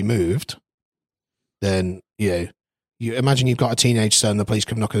can't be moved, then, you imagine you've got a teenage son, the police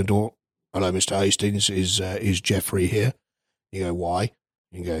come knock on the door. Hello, Mr. Hastings, is Jeffrey here? You go, why?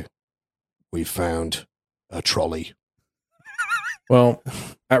 You go, we found a trolley. Well,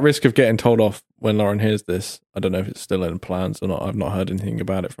 at risk of getting told off when Lauren hears this, I don't know if it's still in plans or not. I've not heard anything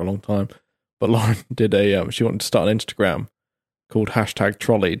about it for a long time. But Lauren did she wanted to start an Instagram called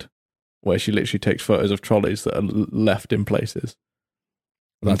 #trolleyed. where she literally takes photos of trolleys that are left in places.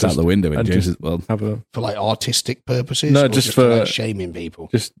 That's out the window in and James's just world. have a For like artistic purposes? No, or just for for- like, shaming people.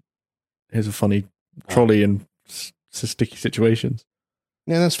 just here's a funny trolley in sticky situations.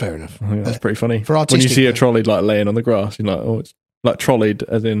 Yeah, that's fair enough. I think that's pretty funny. for When you artistic see a pur- trolley like laying on the grass, you're like, oh, it's like trolleyed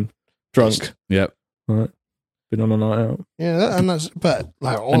as in drunk. Yep. Right. Been on a night out. Yeah, and that's, but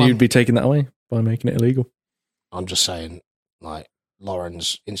like, all And I'm, you'd be taking that away by making it illegal. I'm just saying, like,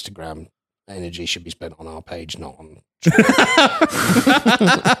 Lauren's Instagram energy should be spent on our page, not on.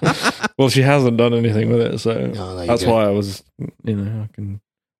 Well, she hasn't done anything with it, so Oh, there you that's go. why I was, I can.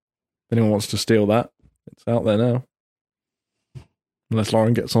 If anyone wants to steal that, it's out there now. Unless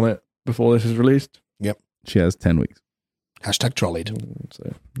Lauren gets on it before this is released. She has 10 weeks. Hashtag trolleyed.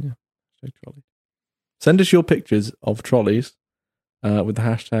 So, yeah. Hashtag trolley. Send us your pictures of trolleys with the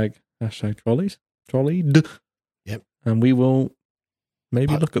hashtag trolleys. Trolleyed. Yep. And we will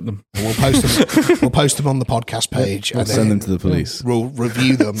maybe But- look at them. And we'll post them. We'll post them on the podcast page. We'll and send then them to the police. We'll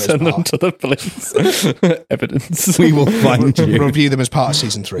review them. as Send them part, to the police. Evidence. We will find you. review them as part of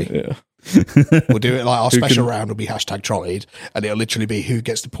season 3. Yeah. We'll do it like our Who special can- round will be hashtag trolleyed, and it'll literally be who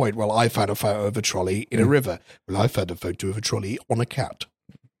gets the point. Well, I found a photo of a trolley in a river. Well, I found a photo of a trolley on a cat.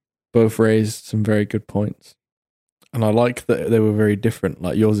 Both raised some very good points. And I like that they were very different.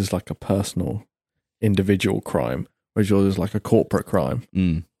 Like yours is like a personal, individual crime, whereas yours is like a corporate crime.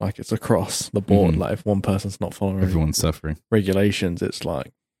 Mm. Like it's across the board. Mhm. Like if one person's not following Everyone's suffering. regulations, it's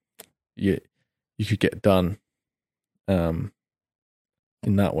like you could get done in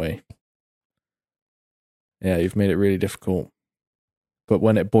that way. Yeah, you've made it really difficult. But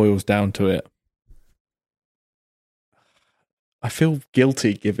when it boils down to it, I feel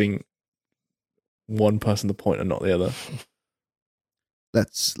guilty giving one person the point and not the other.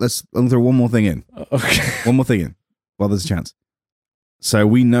 Let's throw one more thing in. Okay. One more thing in. While there's a chance. So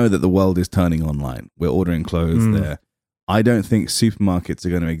we know that the world is turning online. We're ordering clothes there. I don't think supermarkets are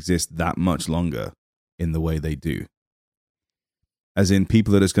going to exist that much longer in the way they do. As in,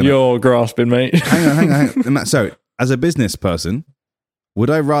 people are just going to... You're grasping, mate. hang on. So, as a business person, would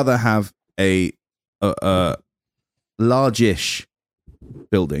I rather have a large-ish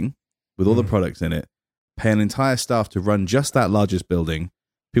building with all the products in it, pay an entire staff to run just that largest building,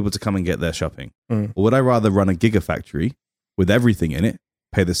 people to come and get their shopping? Mm. Or would I rather run a gigafactory with everything in it,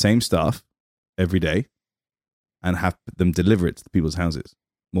 pay the same staff every day, and have them deliver it to people's houses?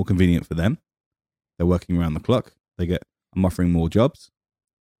 More convenient for them. They're working around the clock. I'm offering more jobs.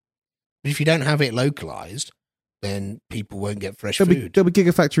 But if you don't have it localized, then people won't get fresh There'll food. be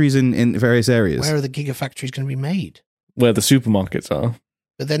gigafactories in various areas. Where are the gigafactories going to be made? Where the supermarkets are.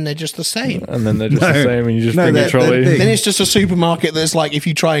 But then they're just the same. And then they're just No. the same and you just No, bring they're a trolley. big. Then it's just a supermarket that's like, if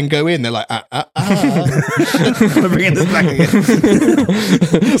you try and go in, they're like, I'm bringing this back again.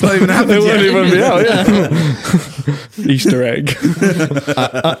 It's not even happened It won't yet. even be out, yeah. Easter egg.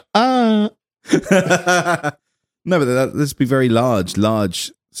 No, but there's be very large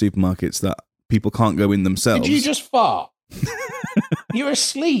supermarkets that people can't go in themselves. Did you just fart? You're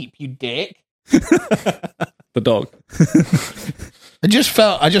asleep, you dick. The dog. I just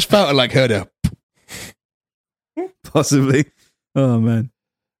felt like heard a. Possibly? Oh man.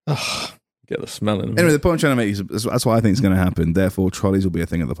 Get the smell in them. Anyway, the point I'm trying to make is that's what I think is going to happen. Therefore, trolleys will be a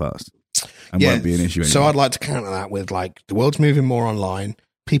thing of the past and won't be an issue anymore. So I'd like to counter that with like the world's moving more online.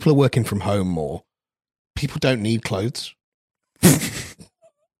 People are working from home more. People don't need clothes.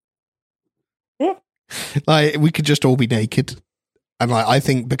 Like we could just all be naked, and like I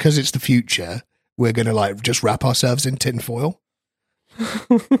think because it's the future, we're gonna like just wrap ourselves in tinfoil,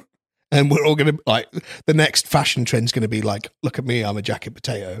 and we're all gonna like the next fashion trend's gonna be like, look at me, I'm a jacket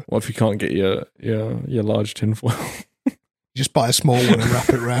potato. What if you can't get your large tinfoil? Just buy a small one and wrap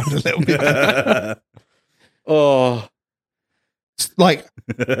it around a little bit. Oh, Like,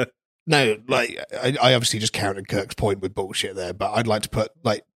 no, like I obviously just countered Kirk's point with bullshit there, but I'd like to put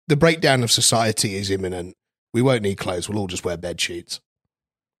like the breakdown of society is imminent. We won't need clothes. We'll all just wear bed sheets.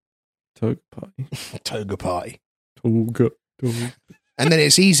 toga party. Toga party. Toga. And then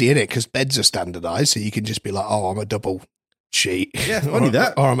it's easy, isn't it? Because beds are standardized, so you can just be like, "Oh, I'm a double sheet." Yeah, only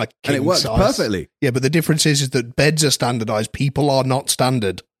that. or I'm a king and it works size. perfectly. Yeah, but the difference is that beds are standardized. People are not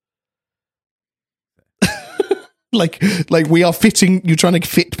standard. like we are fitting. You're trying to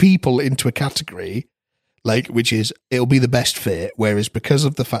fit people into a category, like which is it'll be the best fit. Whereas because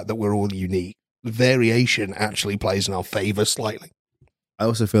of the fact that we're all unique, variation actually plays in our favor slightly. I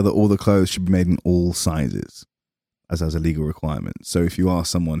also feel that all the clothes should be made in all sizes, as a legal requirement. So if you are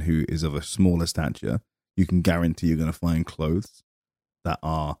someone who is of a smaller stature, you can guarantee you're going to find clothes that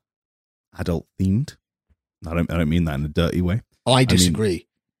are adult themed. I don't mean that in a dirty way. I disagree.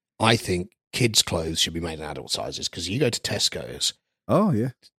 I think kids' clothes should be made in adult sizes because you go to Tesco's, Oh yeah,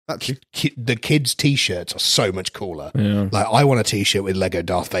 that's true. the kids' t-shirts are so much cooler. Yeah. Like, I want a t-shirt with Lego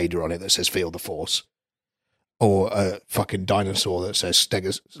Darth Vader on it that says "Feel the Force," or a fucking dinosaur that says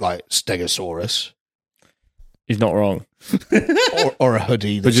Stegosaurus, He's not wrong. or a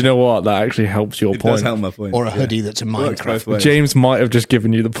hoodie. But That's, you know what? That actually helps your It does point. help my point. or a Yeah. hoodie that's a Works both Minecraft. ways. James might have just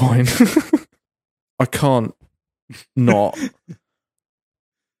given you the point. I can't not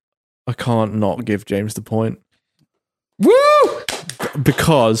give James the point. Woo!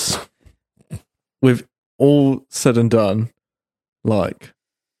 Because with all said and done, like,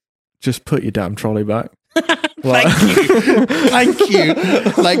 just put your damn trolley back. Thank you.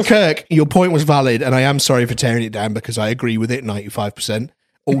 Like, Kirk, your point was valid, and I am sorry for tearing it down because I agree with it 95%.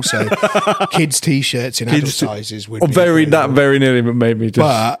 Also, kids' t-shirts in adult sizes would be very incredible. nearly made me just.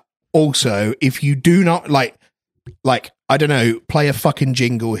 But also, if you do not like I don't know, play a fucking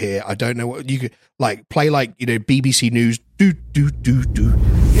jingle here. I don't know what you could play BBC News. Do.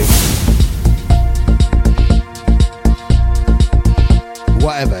 Yeah.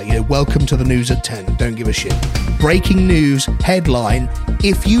 Whatever, welcome to the news at 10. Don't give a shit. Breaking news headline: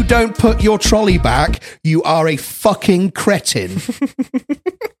 if you don't put your trolley back, you are a fucking cretin.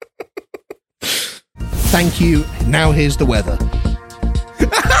 Thank you. Now here's the weather.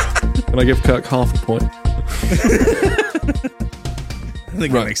 Can I give Kirk half a point? I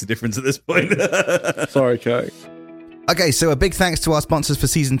think that makes a difference at this point. Sorry, Kirk. Okay, so a big thanks to our sponsors for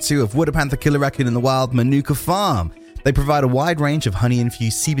Season 2 of Would a Panther Kill a Raccoon in the Wild, Manuka Farm. They provide a wide range of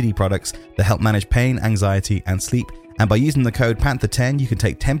honey-infused CBD products that help manage pain, anxiety, and sleep. And by using the code PANTHER10, you can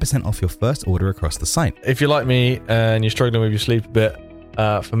take 10% off your first order across the site. If you're like me and you're struggling with your sleep a bit,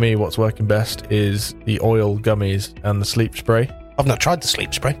 for me, what's working best is the oil gummies and the sleep spray. I've not tried the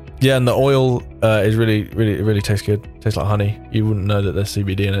sleep spray. Yeah, and the oil is really tastes good. Tastes like honey. You wouldn't know that there's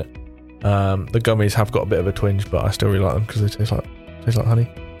CBD in it. The gummies have got a bit of a twinge, but I still really like them because they taste like honey.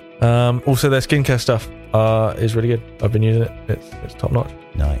 Also, their skincare stuff is really good. I've been using it. It's top notch.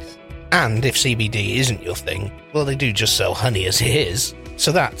 Nice. And if CBD isn't your thing, well, they do just sell honey as it is.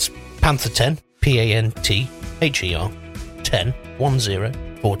 So that's Panther 10, PANTHER 10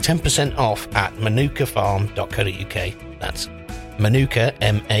 for 10% off at manukafarm.co.uk. That's Manuka,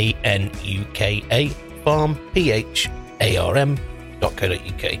 MANUKA, farm,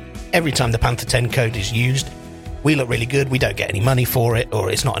 PHARM.co.uk. Every time the Panther 10 code is used, we look really good. We don't get any money for it, or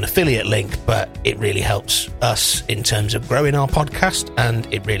it's not an affiliate link, but it really helps us in terms of growing our podcast,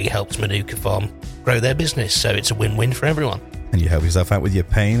 and it really helps Manuka Farm grow their business. So it's a win-win for everyone. And you help yourself out with your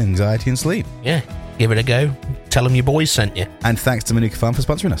pain, anxiety, and sleep. Yeah, give it a go. Tell them your boys sent you. And thanks to Manuka Farm for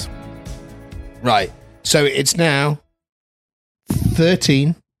sponsoring us. Right. So it's now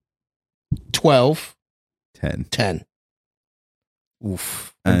 13, 12, 10. 10.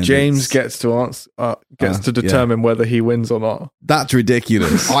 Oof. And James it's- gets to determine whether he wins or not. That's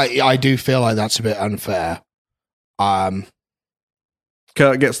ridiculous. I do feel like that's a bit unfair.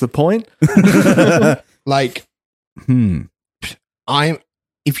 Kirk gets the point. Like,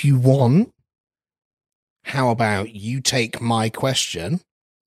 if you want, how about you take my question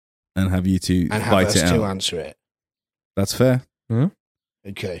And have you two and have fight us it to out. answer it? That's fair.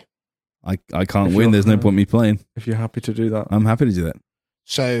 Okay. I can't If win. you're- There's no point me playing. If you're happy to do that. I'm happy to do that.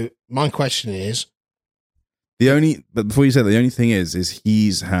 So my question is, But before you say that, the only thing is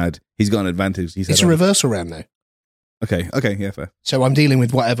he's got an advantage. He's it's had a reversal round though. Okay, yeah, fair. So I'm dealing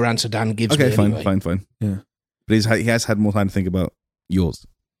with whatever answer Dan gives me. Okay, fine, anyway. fine. Yeah. But he has had more time to think about yours.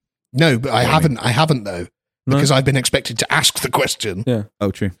 No, but I haven't though, No. because I've been expected to ask the question. Yeah. Oh,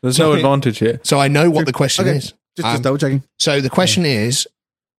 true. There's So- no advantage here. So I know what the question Okay. is. Just double checking. So the question is,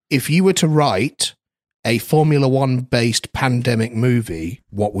 if you were to write a Formula One based pandemic movie,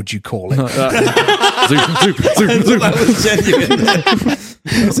 what would you call it? That was genuine. I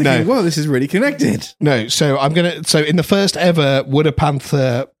was No. thinking, wow, this is really connected. No, so in the first ever Would a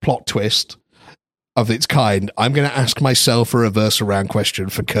Panther plot twist of its kind, I'm going to ask myself a reverse around question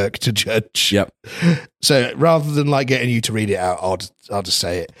for Kirk to judge. Yep. So rather than getting you to read it out, I'll just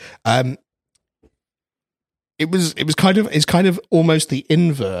say it. It's kind of almost the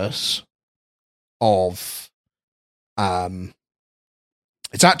inverse of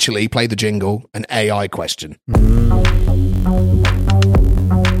it's actually, play the jingle, an AI question.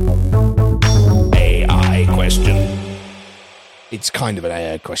 AI question. It's kind of an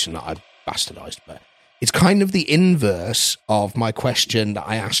AI question that I bastardized, but it's kind of the inverse of my question that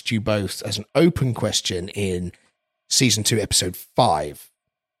I asked you both as an open question in season 2, episode 5,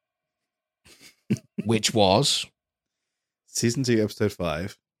 which was, Season 2, episode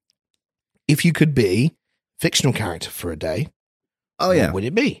 5. if you could be a fictional character for a day, Oh, yeah. what would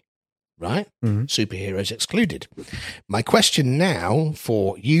it be? right? Mhm. Superheroes excluded. My question now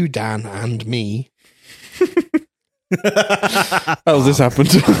for you, Dan, and me How's this happened?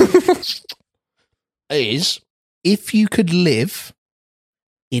 is, if you could live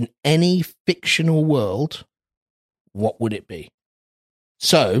in any fictional world, what would it be?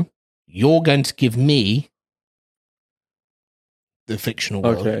 So, you're going to give me the fictional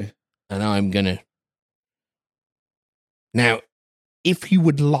world, Okay. and I'm going to... Now, if you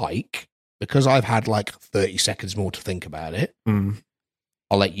would like, because I've had like 30 seconds more to think about it, Mm.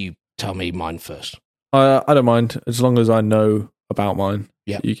 I'll let you tell me mine first. I don't mind as long as I know about mine.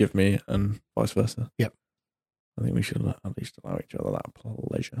 Yep. You give me, and vice versa. Yep. I think we should at least allow each other that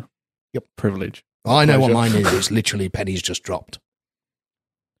pleasure. Yep. Privilege. I know what Pleasure. mine is. It's literally pennies just dropped.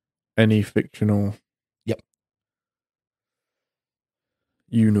 Any fictional. Yep.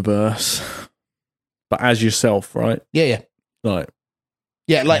 Universe, but as yourself, right? Yeah. Like,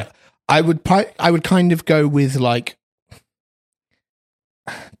 Yeah, like I would kind of go with like,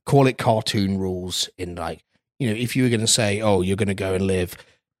 call it cartoon rules in like, if you were going to say, oh, you're going to go and live,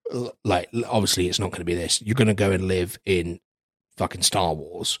 like, obviously it's not going to be this. You're going to go and live in fucking Star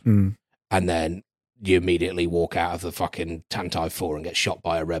Wars, mm, and then you immediately walk out of the fucking Tantive 4 and get shot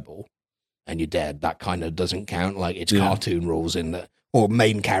by a rebel, and you're dead. That kind of doesn't count. Like, it's cartoon rules in that, or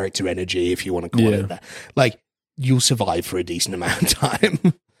main character energy, if you want to call it that. Like, you'll survive for a decent amount of time.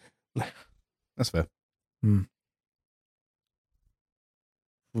 That's fair. ooh.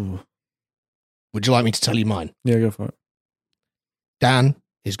 Would you like me to tell you mine? Yeah, go for it. Dan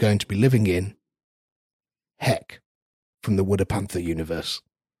is going to be living in Heck from the Wooder Panther universe.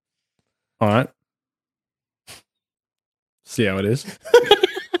 All right. See how it is.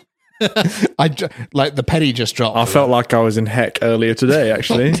 Like the penny just dropped. I felt like I was in Heck earlier today,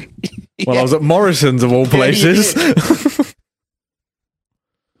 actually. Well, I Yeah. was at Morrison's of all Yeah, you places.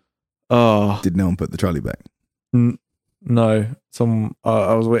 Oh. Did no one put the trolley back? No,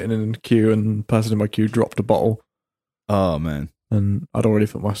 I was waiting in the queue, and the person in my queue dropped a bottle, Oh, man. and I'd already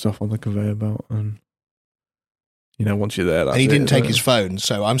put my stuff on the conveyor belt. And once you're there, that's And he didn't it, take isn't his it? phone,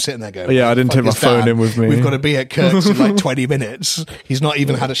 so I'm sitting there going, Oh, yeah, I didn't "What take the my fuck is phone Dan? in with me. We've got to be at Kirk's in like 20 minutes. He's not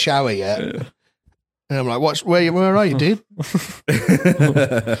even had a shower yet." Yeah. And I'm like, where are you, dude?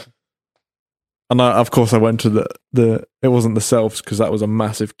 And of course, I went to the. It wasn't the selves because that was a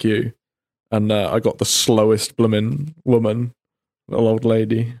massive queue, and I got the slowest blooming woman, little old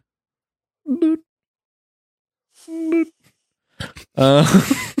lady.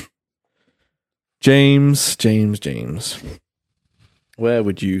 James. Where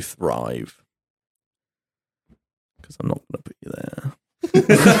would you thrive? Because I'm not going to put you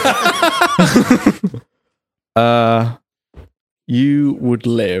there. You would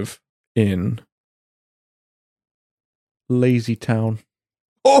live in Lazy Town.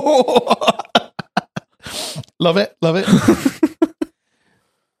 Oh, love it.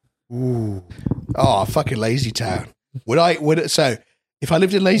 Ooh. Oh, fucking Lazy Town. So if I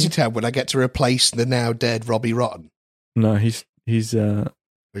lived in Lazy Town, would I get to replace the now dead Robbie Rotten? No, he's Or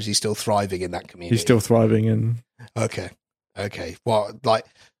is he still thriving in that community? he's still thriving in. Okay. Well,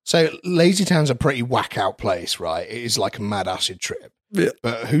 so Lazy Town's a pretty whack out place, right? It is like a mad acid trip. Yeah.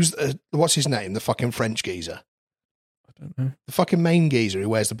 But what's his name? The fucking French geezer. I don't know. The fucking main geezer who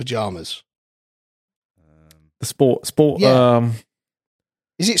wears the pajamas. The sport. Yeah.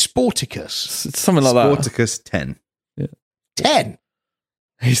 Is it Sporticus? It's something like that. Sporticus 10. 10?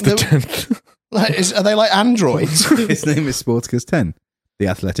 He's the No. 10th. Are they like androids? His name is Sporticus 10, the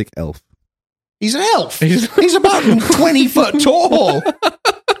athletic elf. He's an elf. He's about 20 foot tall.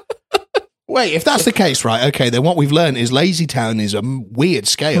 Wait, if that's the case, right? Okay, then what we've learned is Lazy Town is a weird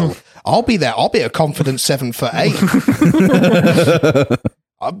scale. I'll be there. I'll be a confident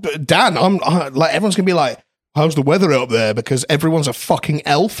 7'8". Dan, I'm like, everyone's gonna be like, "How's the weather up there?" Because everyone's a fucking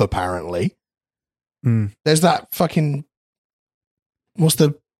elf, apparently. Mm. There's that fucking. What's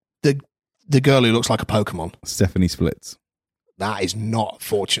the girl who looks like a Pokemon? Stephanie Splits. That is not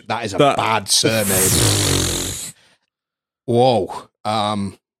fortunate. That is a That- bad surname. Whoa.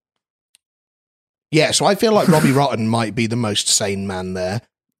 Yeah, so I feel like Robbie Rotten might be the most sane man there.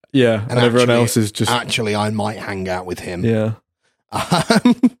 Yeah, and everyone actually- else is just. Actually, I might hang out with him. Yeah. God,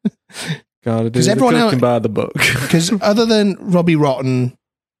 it 'Cause is everyone everyone else- by the book. Because other than Robbie Rotten,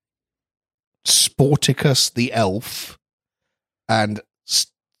 Sporticus the elf, and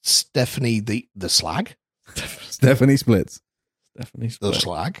Stephanie the slag, Stephanie Splits. Stephanie the Split.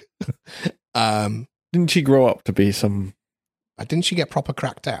 slag. Didn't she grow up to be something Didn't she get proper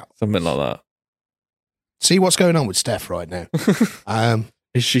cracked out? like that? See what's going on with Steph right now.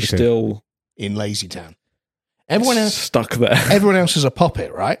 Is she Okay. still? In Lazy Town. Everyone else, stuck there. everyone else is a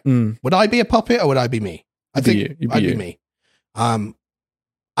puppet, right? Mm. Would I be a puppet or would I be me? You'd be you. You'd be I'd you. be me.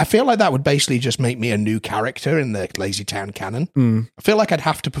 I feel like that would basically just make me a new character in the Lazy Town canon. Mm. I feel like I'd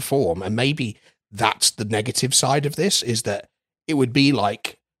have to perform, and maybe that's the negative side of this, is that it would be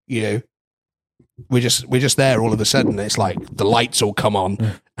like, you know, we're just there all of a sudden. It's like the lights all come on,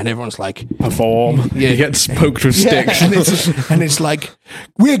 and everyone's like, Perform. Yeah. You get poked with sticks. and it's like,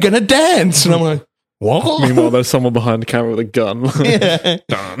 we're gonna dance, and I'm like, what? Meanwhile, there's someone behind the camera with a gun. Yeah.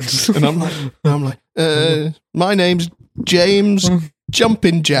 Dance. And I'm like, my name's James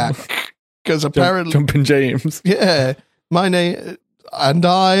Jumping Jack, because apparently, Jumping James. yeah, my name, and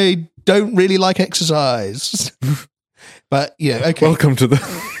I don't really like exercise. But yeah, okay. Welcome to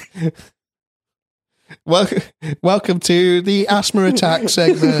the. Welcome to the asthma attack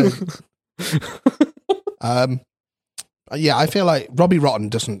segment. Yeah, I feel like Robbie Rotten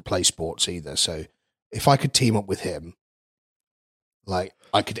doesn't play sports either, so if I could team up with him, like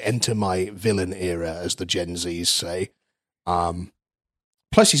I could enter my villain era, as the Gen Zs say.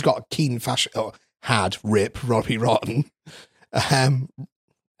 Plus, he's got a keen fashion. Or had Robbie Rotten. He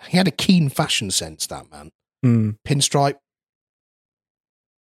had a keen fashion sense. That man, pinstripe.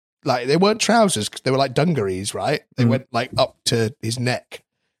 Like, they weren't trousers, they were like dungarees, right? They went like up to his neck,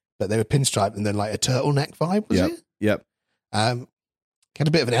 but they were pinstriped, and then like a turtleneck vibe, was it? Yep. He had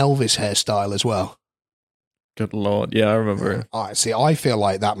a bit of an Elvis hairstyle as well. Good Lord. Yeah, I remember it. All right, see, I feel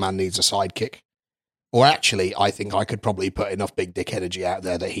like that man needs a sidekick. Or actually, I think I could probably put enough big dick energy out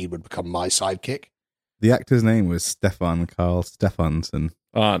there that he would become my sidekick. The actor's name was Stefan Carl Stefansson.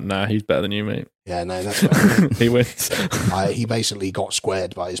 Oh, nah, he's better than you, mate. Yeah, no, that's right. He wins. He basically got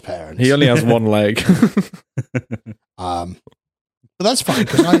squared by his parents. He only has one leg. But that's fine,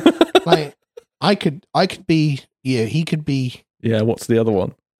 because I could be, yeah, he could be. Yeah, what's the other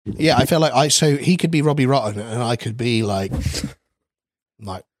one? Yeah, I feel like so he could be Robbie Rotten, and I could be like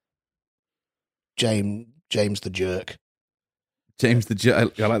James the Jerk. James the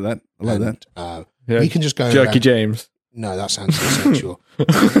Jerk. I like that. I like that. Yeah, He can just go Jerky around. James. No, that sounds so sexual.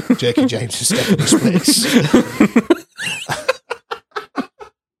 Jerky James is Stephanie Splits.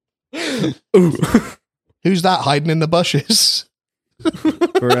 Ooh. Who's that hiding in the bushes?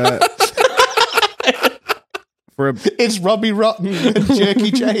 It's Robbie Rotten and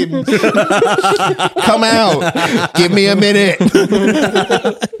Jerky James. Come out. Give me a minute.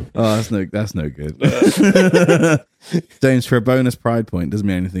 Oh, that's no good. James, for a bonus pride point, doesn't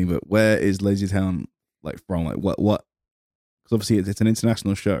mean anything, but where is Lazy Town like from? Like what? Because obviously it's an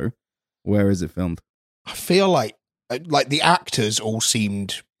international show. Where is it filmed? I feel like the actors all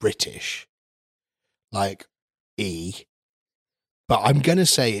seemed British. Like but I'm going to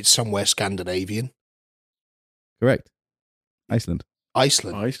say it's somewhere Scandinavian. Correct. Iceland.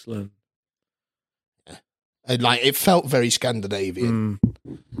 Iceland. And it felt very Scandinavian.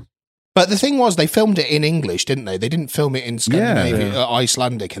 But the thing was, they filmed it in English, didn't they? They didn't film it in Scandinavian,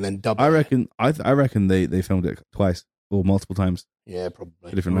 Icelandic, and then dub it. I reckon they filmed it twice or multiple times. Yeah, probably.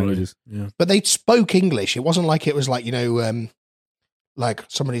 In different languages. Yeah. But they spoke English. It wasn't like it was like, like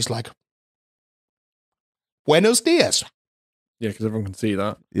somebody's like, Buenos dias. Yeah, because everyone can see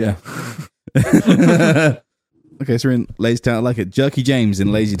that. Yeah. Okay, so we're in Lazy Town. I like it. Jerky James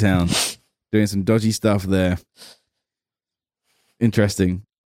in Lazy Town. Doing some dodgy stuff there. Interesting.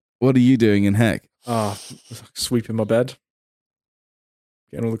 What are you doing in Heck? Sweeping my bed.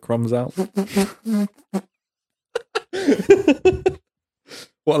 Getting all the crumbs out.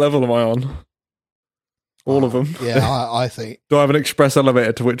 What level am I on? All of them. Yeah, I think. Do I have an express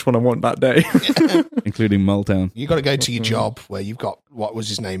elevator to which one I want that day? Including Multown. You got to go to your job where you've got, what was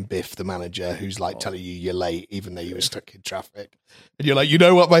his name, Biff, the manager, who's like telling you you're late even though you were stuck in traffic. And you're like, you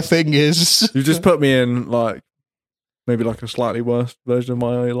know what my thing is? You just put me in maybe a slightly worse version of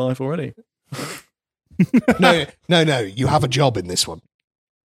my life already. No. You have a job in this one.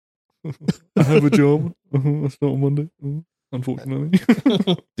 I have a job. That's not on Monday, unfortunately.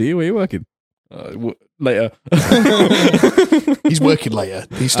 Do you? Where are you working? Later. He's working later.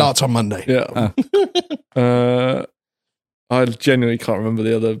 He starts on Monday. Yeah. I genuinely can't remember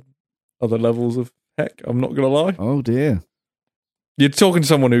the other levels of Heck. I'm not gonna lie. Oh dear. You're talking to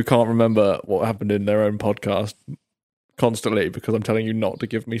someone who can't remember what happened in their own podcast constantly because I'm telling you not to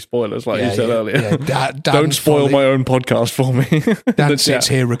give me spoilers, like you said earlier. Yeah. Don't spoil my own podcast for me. Dan sits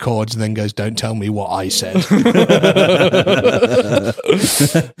here, records, and then goes, "Don't tell me what I said."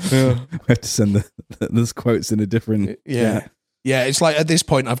 Yeah. We have to send those quotes in a different. Yeah. It's like at this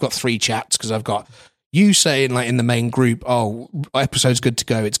point, I've got 3 chats because I've got you saying in the main group, "Oh, episode's good to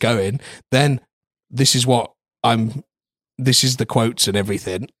go, it's going." Then this is this is the quotes and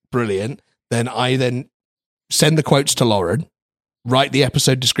everything, brilliant. Then I send the quotes to Lauren, write the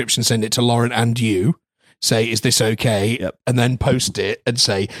episode description, send it to Lauren and you, say, is this okay? Yep. And then post it and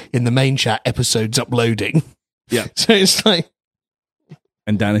say, in the main chat, episode's uploading. Yeah. So it's like,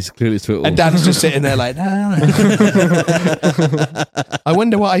 And Dan is clearly to it all. and Dan's just sitting there like, I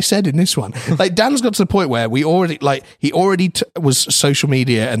wonder what I said in this one. Like, Dan's got to the point where he already was social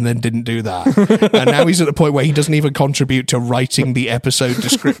media and then didn't do that. And now he's at the point where he doesn't even contribute to writing the episode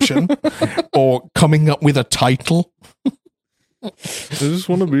description or coming up with a title. I just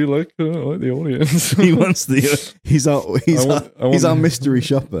want to be like the audience. He wants he's our mystery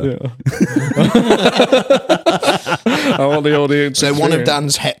shopper. Yeah. I want the audience. So one of experience.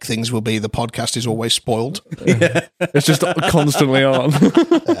 Dan's heck things will be the podcast is always spoiled. It's just constantly on.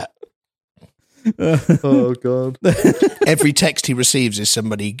 Oh god. Every text he receives is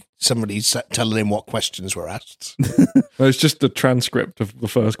somebody telling him what questions were asked. No, it's just the transcript of the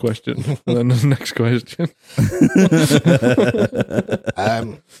first question and then the next question.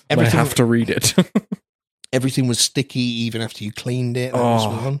 I Everything, have to read it. everything was sticky even after you cleaned it. That was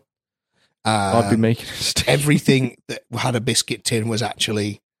one. I'd be making a mistake. Everything that had a biscuit tin was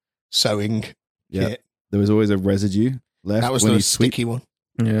actually sewing Yeah. kit. There was always a residue left. That was when the you sweep. sticky one.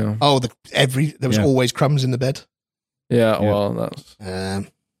 Yeah. Oh, there was Yeah. always crumbs in the bed. Yeah, Yeah. well, that's... Um,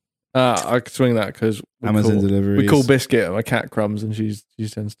 I could swing that because Amazon deliveries. we call Biscuit my cat Crumbs and she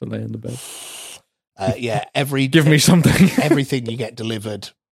tends to lay in the bed. yeah, Give me something. everything you get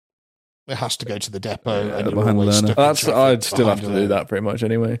delivered, it has to go to the depot. Yeah, and you're behind the always learner. stuck in That's traffic I'd still have behind to a do learner. that pretty much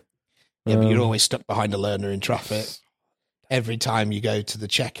anyway. Yeah, but you're always stuck behind a learner in traffic. Every time you go to the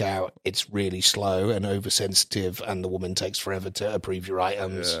checkout, it's really slow and oversensitive, and the woman takes forever to approve your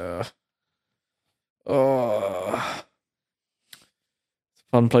items. Yeah. Oh, it's a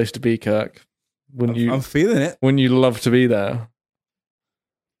fun place to be, Kirk. Wouldn't you? I'm feeling it. Wouldn't you love to be there?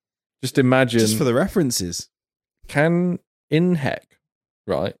 Just imagine. Just for the references. In heck,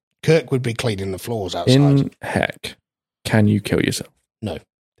 right? Kirk would be cleaning the floors outside. In heck, can you kill yourself? No.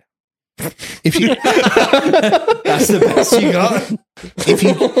 If you That's the best you got.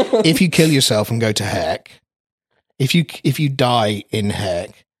 if you kill yourself and go to heck, if you die in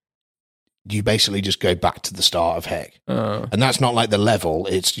heck, you basically just go back to the start of heck. And that's not like the level,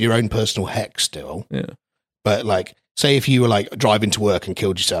 it's your own personal heck still. Yeah. But like, say if you were like driving to work and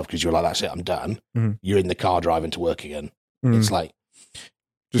killed yourself because you were like, that's it, I'm done. Mhm. You're in the car driving to work again. Mm. It's like,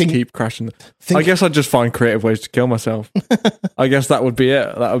 Just think- keep crashing. think- I guess I'd just find creative ways to kill myself. I guess that would be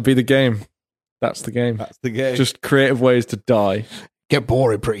it. That would be the game. That's the game. That's the game. Just creative ways to die, get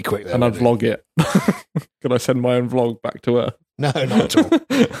boring pretty quick though. and I'd wouldn't it? vlog it. Could I send my own vlog back to Earth? No, not at all.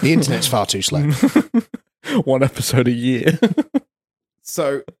 The internet's far too slow. One episode a year.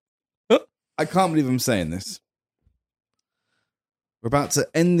 So, I can't believe I'm saying this. We're about to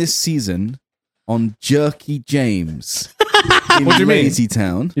end this season on Jerky James in What do you mean? Lazy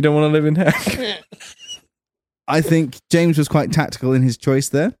Town. You don't want to live in heck. I think James was quite tactical in his choice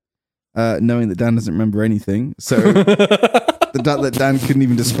there, knowing that Dan doesn't remember anything. So, the fact that Dan couldn't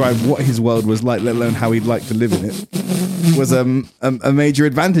even describe what his world was like, let alone how he'd like to live in it, was a major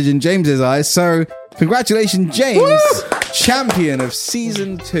advantage in James's eyes. So, congratulations, James, champion of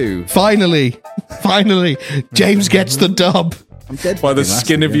season 2. Finally, James gets the dub. I'm dead By the fucking last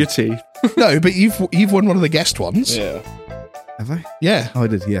skin of again. your teeth. No, but you've won one of the guest ones. Yeah. Have I? Yeah. Oh, I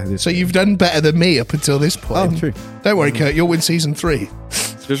did. Yeah, I did. So you've done better than me up until this point. Oh, true. Don't worry, Kurt. You'll win season 3.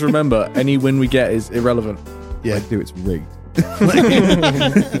 Just remember, any win we get is irrelevant. I do. It's rigged.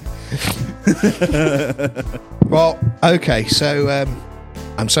 Well, okay. So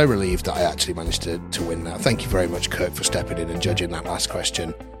I'm so relieved that I actually managed to win that. Thank you very much, Kirk, for stepping in and judging that last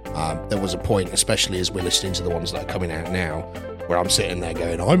question. There was a point, especially as we're listening to the ones that are coming out now, where I'm sitting there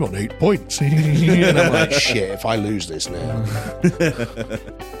going, I'm on 8 points. And I'm like, shit, if I lose this now.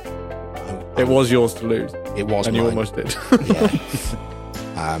 It was yours to lose, It was and you mine. almost did.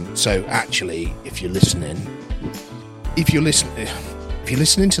 Yeah. So actually, if you're listening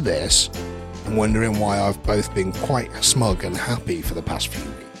to this and wondering why I've both been quite smug and happy for the past few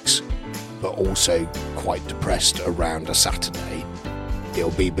weeks, but also quite depressed around a Saturday,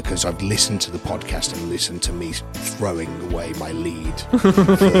 it'll be because I've listened to the podcast and listened to me throwing away my lead for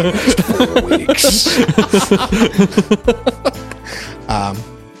the next 4 weeks.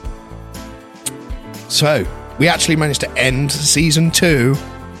 So we actually managed to end season 2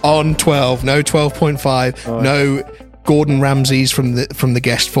 on 12. No 12.5. No Gordon Ramsays from the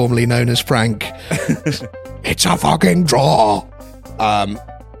guest formerly known as Frank. It's a fucking draw.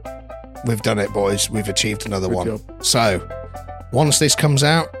 We've done it, boys. We've achieved another one. job. So once this comes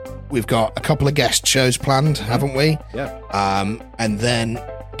out, we've got a couple of guest shows planned, haven't we? Yeah. And then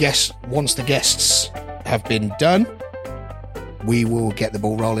once the guests have been done, we will get the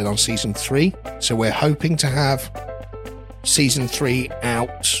ball rolling on season 3. So we're hoping to have season 3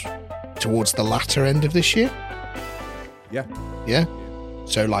 out towards the latter end of this year. Yeah. Yeah.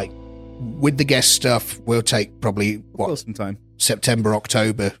 So like with the guest stuff, we'll take probably Some time. September,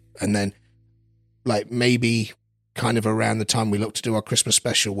 October, and then like maybe kind of around the time we look to do our Christmas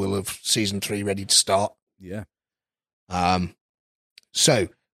special, we'll have season 3 ready to start. Yeah. So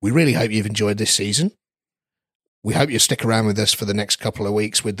we really hope you've enjoyed this season. We hope you'll stick around with us for the next couple of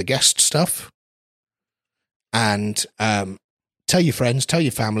weeks with the guest stuff. And tell your friends, tell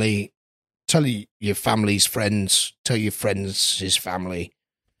your family, tell your family's friends, tell your friends' family.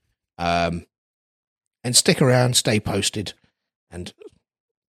 And stick around, stay posted. And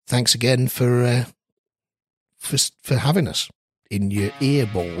thanks again for having us in your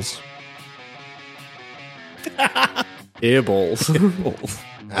earballs. Earballs.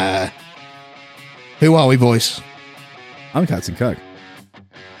 Who are we, boys? I'm Captain Kirk.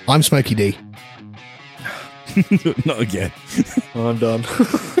 I'm Smokey D. Not again. I'm done.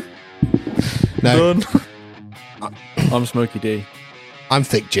 No, Done. I'm Smokey D. I'm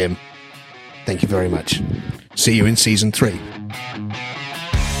Thick Jim. Thank you very much. See you in season 3.